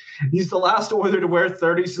 He's the last Oiler to wear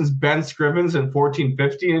 30 since Ben Scrivens in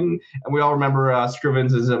 14-15. And we all remember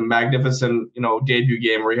Scrivens is a magnificent, debut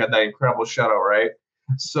game where he had that incredible shutout, right?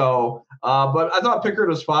 So, but I thought Pickard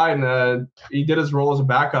was fine. He did his role as a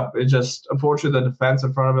backup. It just, unfortunately, the defense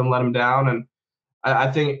in front of him let him down. And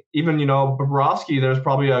I think even, Bobrovsky, there's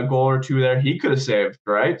probably a goal or two there he could have saved,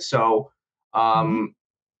 right? So,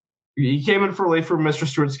 he came in for relief from Mr.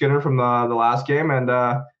 Stuart Skinner from the last game, and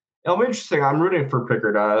it'll be interesting. I'm rooting for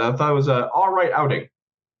Pickard. I thought it was an all right outing.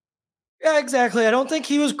 Yeah, exactly. I don't think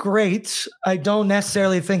he was great. I don't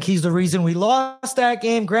necessarily think he's the reason we lost that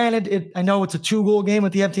game. Granted, I know it's a 2-goal game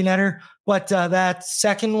with the empty netter, but that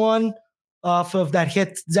second one off of that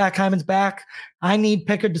hit Zach Hyman's back, I need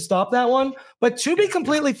Pickard to stop that one. But to be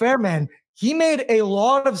completely fair, man, he made a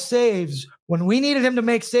lot of saves when we needed him to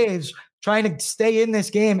make saves, trying to stay in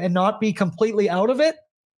this game and not be completely out of it.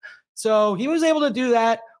 So he was able to do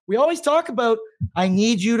that. We always talk about, I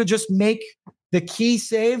need you to just make the key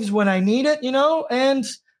saves when I need it, and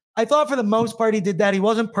I thought for the most part he did that. He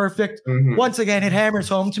wasn't perfect. Once again, it hammers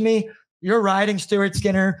home to me. You're riding Stuart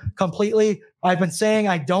Skinner completely. I've been saying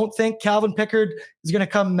I don't think Calvin Pickard is going to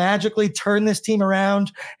come magically turn this team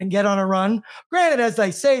around and get on a run. Granted, as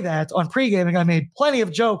I say that on pregaming, I made plenty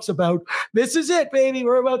of jokes about this is it, baby,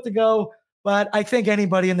 we're about to go. But I think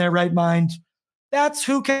anybody in their right mind, that's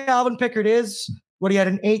who Calvin Pickard is. What, he had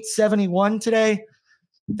an 871 today.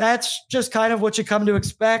 That's just kind of what you come to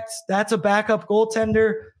expect. That's a backup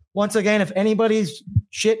goaltender. Once again, if anybody's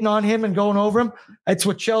shitting on him and going over him, it's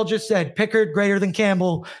what Chell just said. Pickard greater than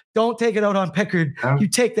Campbell. Don't take it out on Pickard. You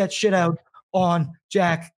take that shit out on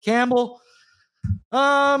Jack Campbell.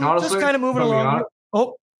 Honestly, just kind of moving along.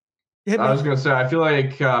 I was going to say, I feel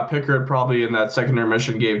like Pickard probably in that second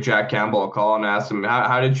intermission gave Jack Campbell a call and asked him,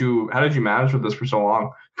 how did you manage with this for so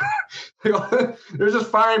long? They're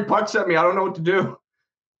just firing pucks at me. I don't know what to do.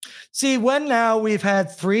 See, when now we've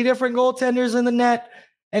had 3 different goaltenders in the net,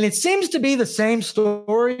 and it seems to be the same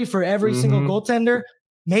story for every single goaltender.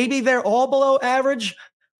 Maybe they're all below average.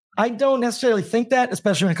 I don't necessarily think that,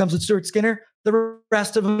 especially when it comes to Stuart Skinner, the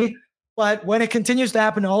rest of them. But when it continues to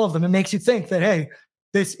happen to all of them, it makes you think that, hey,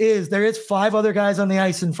 there is 5 other guys on the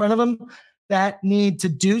ice in front of them that need to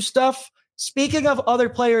do stuff. Speaking of other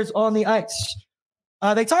players on the ice,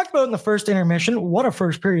 they talked about in the first intermission, what a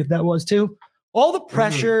first period that was too. All the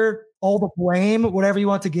pressure, all the blame, whatever you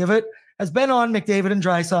want to give it, has been on McDavid and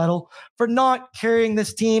Draisaitl for not carrying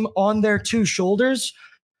this team on their 2 shoulders.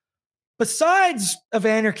 Besides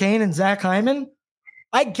Evander Kane and Zach Hyman,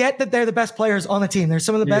 I get that they're the best players on the team. They're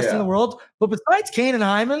some of the best in the world. But besides Kane and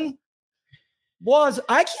Hyman,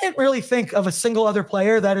 I can't really think of a single other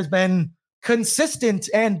player that has been consistent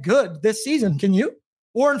and good this season. Can you?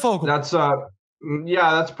 Warren Fogle.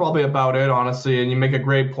 That's probably about it, honestly. And you make a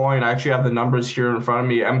great point. I actually have the numbers here in front of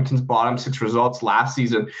me. Edmonton's bottom 6 results last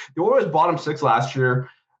season. The Oilers' bottom 6 last year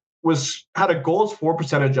had a goals for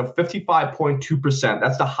percentage of 55.2%.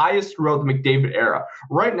 That's the highest throughout the McDavid era.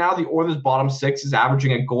 Right now, the Oilers' bottom 6 is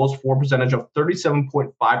averaging a goals for percentage of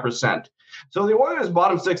 37.5%. So the Oilers'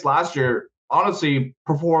 bottom 6 last year honestly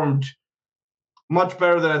performed much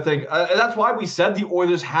better than I think. And that's why we said the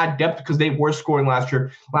Oilers had depth, because they were scoring last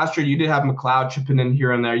year. Last year, you did have McLeod chipping in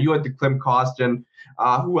here and there. You had the Klim Kostin.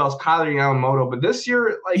 Who else? Kyler Yamamoto. But this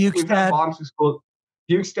year, we've had bottom 6 goals.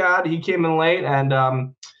 Bukestad, he came in late.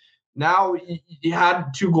 And now you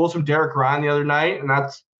had 2 goals from Derek Ryan the other night. And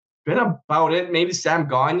that's been about it. Maybe Sam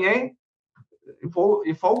Gagner.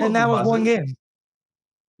 And that was one game.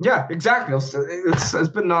 Yeah, exactly. It's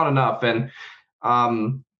been not enough. And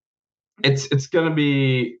it's going to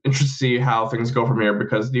be interesting to see how things go from here,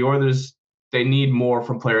 because the Oilers, they need more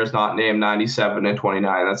from players not named 97 and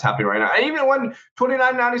 29. That's happening right now. And even when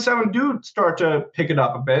 29 97 do start to pick it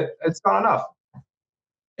up a bit, it's not enough.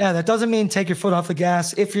 Yeah, that doesn't mean take your foot off the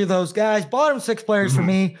gas if you're those guys. Bottom 6 players for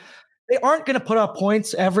me, they aren't going to put up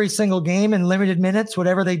points every single game in limited minutes,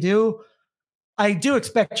 whatever they do. I do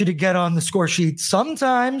expect you to get on the score sheet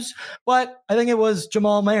sometimes, but I think it was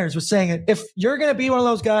Jamal Mayers was saying it. If you're going to be one of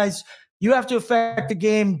those guys, you have to affect the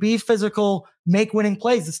game, be physical, make winning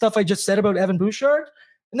plays. The stuff I just said about Evan Bouchard.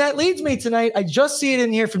 And that leads me tonight. I just see it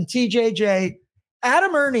in here from TJJ.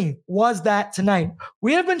 Adam Ernie was that tonight.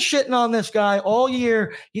 We have been shitting on this guy all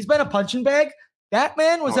year. He's been a punching bag. That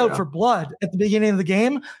man was out for blood at the beginning of the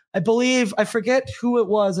game. I forget who it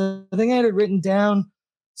was. I think I had it written down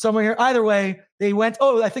somewhere here. Either way, they went,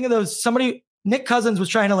 I think of those, Nick Cousins was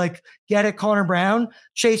trying to get at Connor Brown,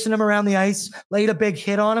 chasing him around the ice, laid a big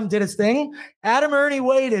hit on him, did his thing. Adam Ernie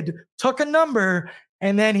waited, took a number,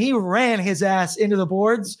 and then he ran his ass into the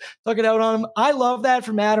boards, took it out on him. I love that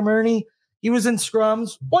from Adam Ernie. He was in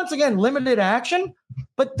scrums. Once again, limited action,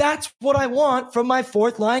 but that's what I want from my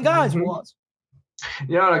 4th line guys.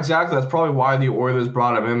 Yeah, exactly. That's probably why the Oilers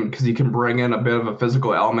brought him in, because he can bring in a bit of a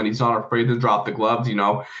physical element. He's not afraid to drop the gloves.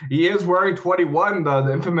 He is wearing 21,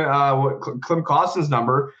 the infamous Klim Kostin's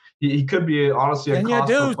number. He could be honestly a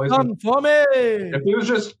cost replacement. For me. If he was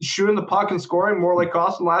just shooting the puck and scoring more like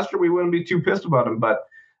Kostin last year, we wouldn't be too pissed about him. But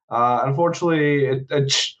unfortunately,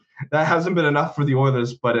 that hasn't been enough for the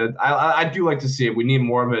Oilers. But I do like to see it. We need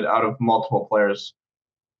more of it out of multiple players.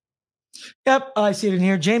 Yep, I see it in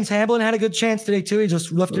here. James Hamblin had a good chance today, too. He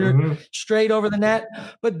just lifted it straight over the net.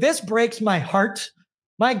 But this breaks my heart.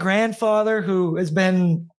 My grandfather, who has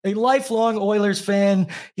been a lifelong Oilers fan,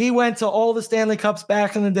 he went to all the Stanley Cups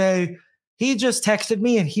back in the day. He just texted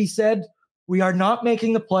me and he said, "We are not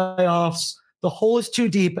making the playoffs. The hole is too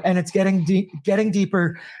deep and it's getting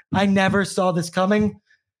deeper. I never saw this coming."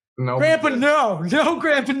 No, Grandpa, no,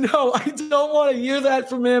 Grandpa, no. I don't want to hear that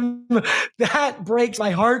from him. That breaks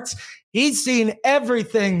my heart. He's seen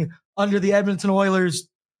everything under the Edmonton Oilers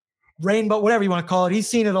rainbow, whatever you want to call it. He's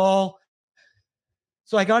seen it all.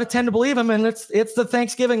 So I got to tend to believe him. And it's the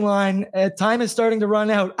Thanksgiving line. Time is starting to run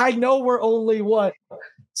out. I know we're only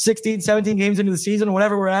 16, 17 games into the season,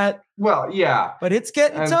 whatever we're at. Well, yeah. But it's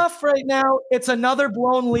getting tough right now. It's another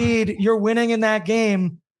blown lead. You're winning in that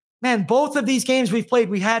game. Man, both of these games we've played,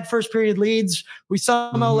 we had first period leads. We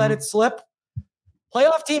somehow let it slip.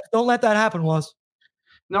 Playoff teams don't let that happen, Was.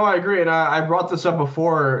 No, I agree. And I brought this up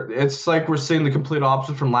before. It's like we're seeing the complete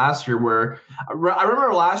opposite from last year, where I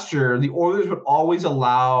remember last year, the Oilers would always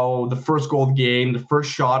allow the first goal of the game, the first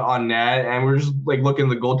shot on net. And we're just like looking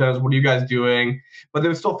at the goaltenders, what are you guys doing? But they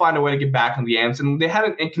would still find a way to get back in the ends. And they had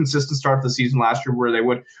an inconsistent start to the season last year where they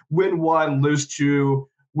would win 1, lose 2,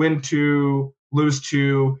 win 2, lose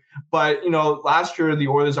 2. But, last year, the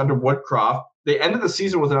Oilers under Woodcroft, they ended the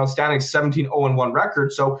season with an outstanding 17-0-1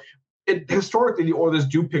 record. So historically, the Oilers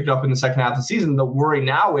do pick it up in the second half of the season. The worry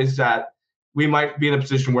now is that we might be in a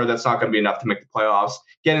position where that's not going to be enough to make the playoffs,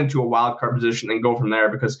 get into a wild card position, and go from there.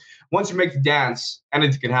 Because once you make the dance,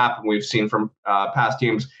 anything can happen. We've seen from past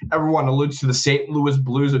teams. Everyone alludes to the St. Louis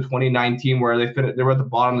Blues of 2019, where they were at the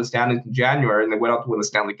bottom of the standings in January and they went out to win the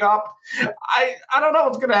Stanley Cup. I don't know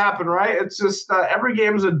what's going to happen, right? It's just every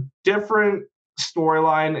game is a different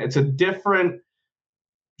storyline. It's a different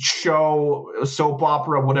show, soap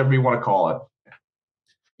opera, whatever you want to call it.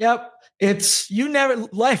 Yep.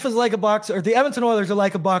 Life is like a box, or the Edmonton Oilers are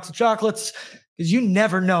like a box of chocolates, because you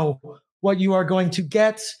never know what you are going to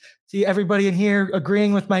get. See everybody in here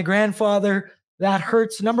agreeing with my grandfather. That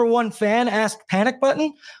hurts. Number one fan asked panic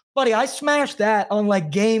button. Buddy, I smashed that on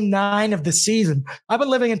game 9 of the season. I've been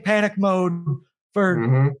living in panic mode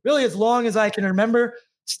for really as long as I can remember.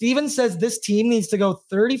 Steven says this team needs to go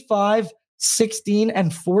 35, 16,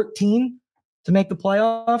 and 14 to make the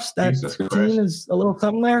playoffs. That 13 is a little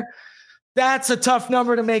something there. That's a tough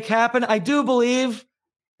number to make happen. I do believe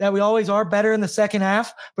that we always are better in the second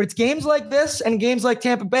half, but it's games like this and games like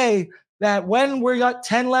Tampa Bay that when we got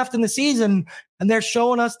 10 left in the season and they're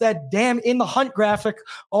showing us that damn in the hunt graphic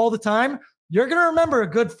all the time, you're going to remember a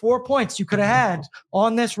good 4 points you could have had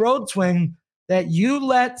on this road swing that you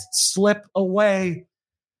let slip away.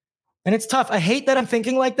 And it's tough. I hate that I'm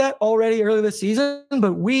thinking like that already early this season,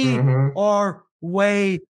 but we are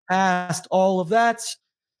way past all of that.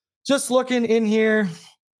 Just looking in here.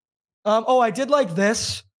 I did like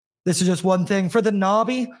this. This is just one thing. For the knob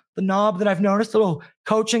that I've noticed, a little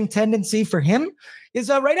coaching tendency for him is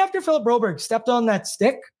right after Philip Broberg stepped on that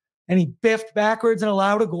stick and he biffed backwards and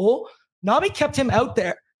allowed a goal, Nobby kept him out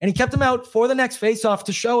there, and he kept him out for the next faceoff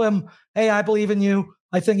to show him, hey, I believe in you.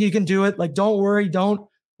 I think you can do it. Don't worry, don't.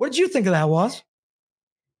 What did you think of that, Was?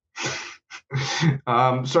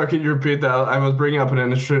 Sorry, can you repeat that? I was bringing up an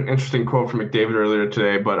interesting quote from McDavid earlier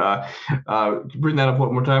today, but bring that up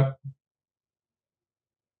one more time.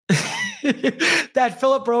 That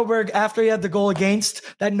Philip Broberg, after he had the goal against,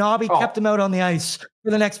 that Nobby kept him out on the ice for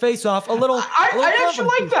the next faceoff. I actually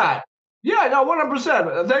like that. Yeah, no,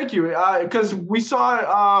 100%. Thank you. Because we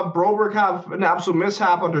saw Broberg have an absolute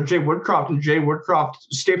mishap under Jay Woodcroft, and Jay Woodcroft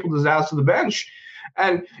stapled his ass to the bench.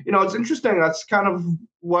 And, it's interesting. That's kind of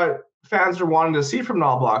what fans are wanting to see from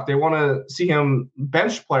Knoblauch. They want to see him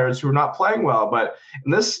bench players who are not playing well. But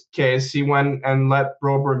in this case, he went and let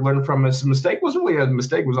Broberg learn from his mistake. It wasn't really a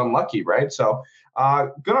mistake. It was unlucky, right? So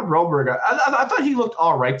good on Broberg. I thought he looked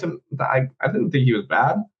all right. I didn't think he was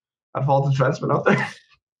bad. I'd fault the defenseman out there.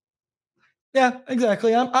 Yeah,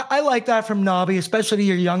 exactly. I like that from Nobby, especially to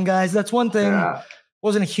your young guys. That's one thing I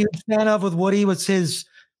wasn't a huge fan of with Woody was his,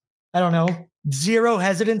 zero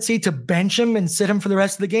hesitancy to bench him and sit him for the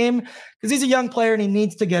rest of the game because he's a young player and he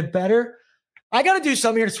needs to get better. I got to do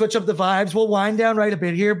something here to switch up the vibes. We'll wind down right a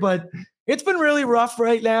bit here, but it's been really rough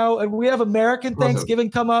right now. And we have American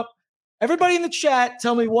Thanksgiving come up. Everybody in the chat,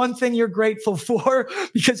 tell me one thing you're grateful for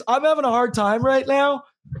because I'm having a hard time right now.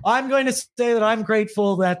 I'm going to say that I'm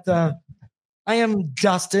grateful that I am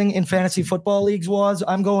dusting in fantasy football leagues.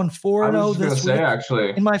 I'm going 4-0 this week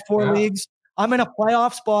actually in my 4 leagues. I'm in a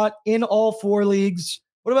playoff spot in all 4 leagues.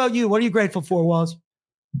 What about you? What are you grateful for, Was?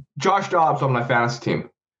 Josh Dobbs on my fantasy team.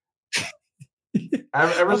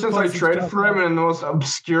 Ever since I traded for him in the most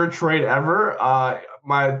obscure trade ever,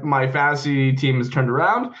 my fantasy team has turned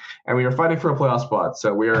around, and we are fighting for a playoff spot.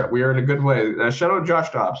 So we are in a good way. Shout out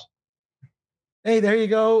Josh Dobbs. Hey, there you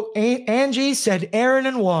go. Angie said Aaron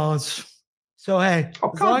and Was. So, hey,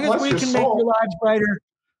 as long as we can make your lives brighter,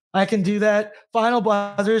 I can do that. Final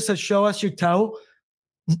buzzer says, show us your toe.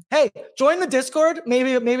 Hey, join the Discord.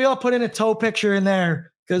 Maybe I'll put in a toe picture in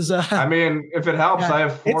there. Because if it helps, I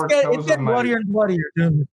have 4 toes. It's getting bloodier and bloodier.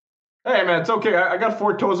 Hey, man, it's okay. I got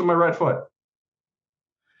 4 toes on my right foot.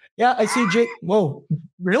 Yeah, I see Jake. Whoa,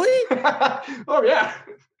 really? Oh, yeah.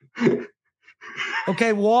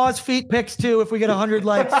 Okay, Waz feet pics too. If we get 100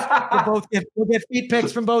 likes, we'll get feet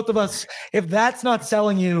pics from both of us. If that's not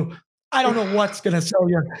selling you, I don't know what's going to sell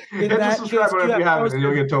you. Hit the subscribe button if you haven't, and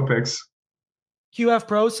you'll get toe pics. QF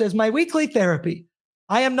Pro says, my weekly therapy.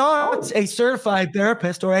 I am not a certified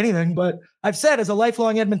therapist or anything, but I've said as a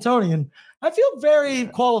lifelong Edmontonian, I feel very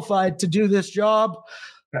qualified to do this job.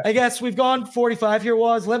 I guess we've gone 45 here,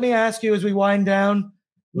 Waz. Let me ask you as we wind down.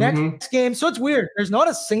 Next game. So it's weird. There's not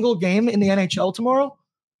a single game in the NHL tomorrow.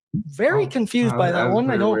 Very confused by that one.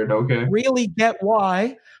 I don't really get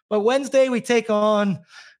why. But Wednesday, we take on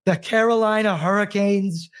the Carolina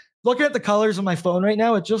Hurricanes. Looking at the colors on my phone right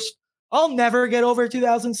now, I'll never get over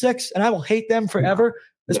 2006, and I will hate them forever,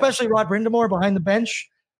 especially Rod Brindamore behind the bench.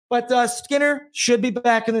 But Skinner should be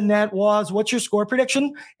back in the net. Waz, what's your score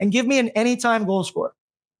prediction? And give me an anytime goal score.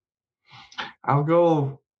 I'll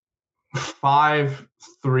go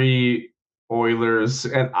 5-3 Oilers,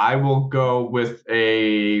 and I will go with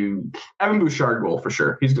a Evan Bouchard goal for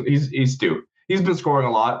sure. He's due. He's been scoring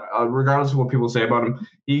a lot, regardless of what people say about him.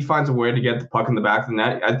 He finds a way to get the puck in the back of the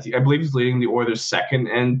net. I believe he's leading the Oilers' second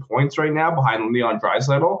in points right now, behind Leon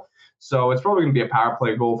Draisaitl. So it's probably going to be a power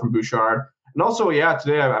play goal from Bouchard. And also,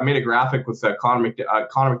 today I made a graphic with Connor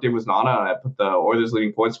McDavid was not on it. I put the Oilers'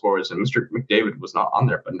 leading point scorers, and Mr. McDavid was not on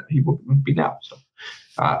there, but he will be now. So.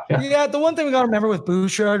 The one thing we got to remember with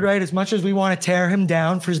Bouchard, right, as much as we want to tear him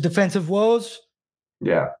down for his defensive woes,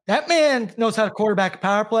 that man knows how to quarterback a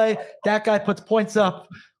power play. That guy puts points up.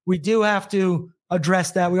 We do have to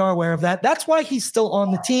address that. We are aware of that. That's why he's still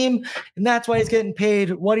on the team, and that's why he's getting paid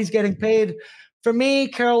what he's getting paid. For me,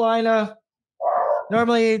 Carolina,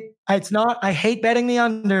 normally it's not. I hate betting the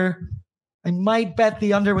under. I might bet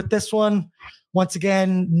the under with this one. Once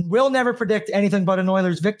again, we'll never predict anything but an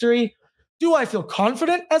Oilers victory. Do I feel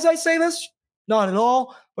confident as I say this? Not at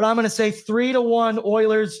all. But I'm going to say 3-1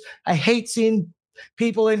 Oilers. I hate seeing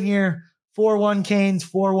people in here 4-1 Canes,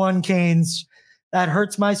 4-1 Canes. That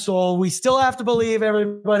hurts my soul. We still have to believe,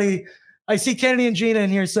 everybody. I see Kennedy and Gina in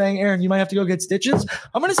here saying, Aaron, you might have to go get stitches.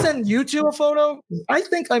 I'm going to send you two a photo. I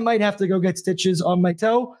think I might have to go get stitches on my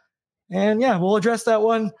toe. And we'll address that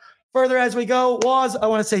one further as we go. Waz, I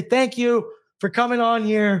want to say thank you for coming on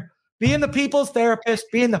here, being the people's therapist,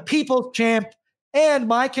 being the people's champ, and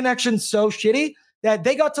my connection's so shitty that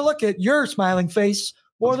they got to look at your smiling face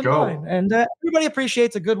more than mine. And everybody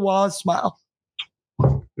appreciates a good Waz smile.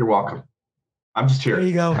 You're welcome. I'm just here. There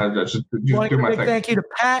you go. Just do my thing. Thank you to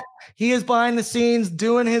Pat. He is behind the scenes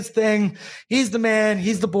doing his thing. He's the man.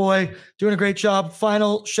 He's the boy doing a great job.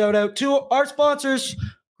 Final shout out to our sponsors,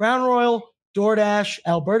 Crown Royal, DoorDash,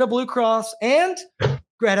 Alberta Blue Cross, and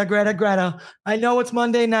Greta. I know it's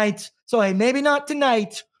Monday night, so hey, maybe not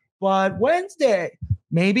tonight, but Wednesday,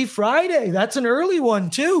 maybe Friday. That's an early one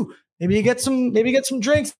too. Maybe you get some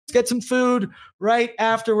drinks, get some food right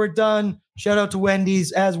after we're done. Shout out to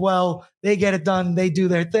Wendy's as well. They get it done. They do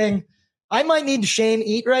their thing. I might need Shane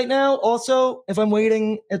eat right now. Also, if I'm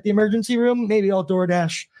waiting at the emergency room, maybe I'll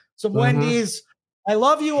DoorDash some Wendy's. I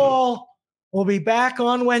love you all. We'll be back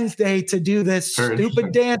on Wednesday to do this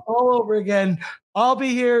stupid dance all over again. I'll be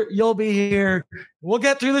here. You'll be here. We'll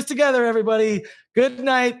get through this together, everybody. Good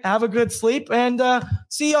night. Have a good sleep. And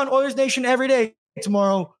see you on Oilers Nation every day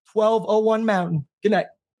tomorrow, 12:01 Mountain. Good night.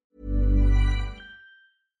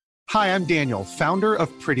 Hi, I'm Daniel, founder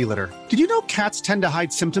of Pretty Litter. Did you know cats tend to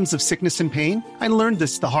hide symptoms of sickness and pain? I learned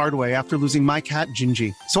this the hard way after losing my cat,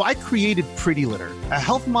 Gingy. So I created Pretty Litter, a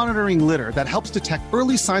health monitoring litter that helps detect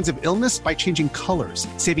early signs of illness by changing colors,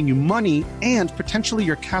 saving you money and potentially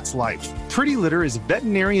your cat's life. Pretty Litter is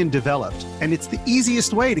veterinarian developed, and it's the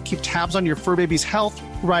easiest way to keep tabs on your fur baby's health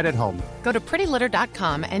right at home. Go to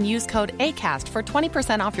prettylitter.com and use code ACAST for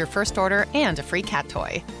 20% off your first order and a free cat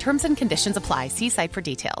toy. Terms and conditions apply. See site for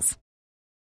details.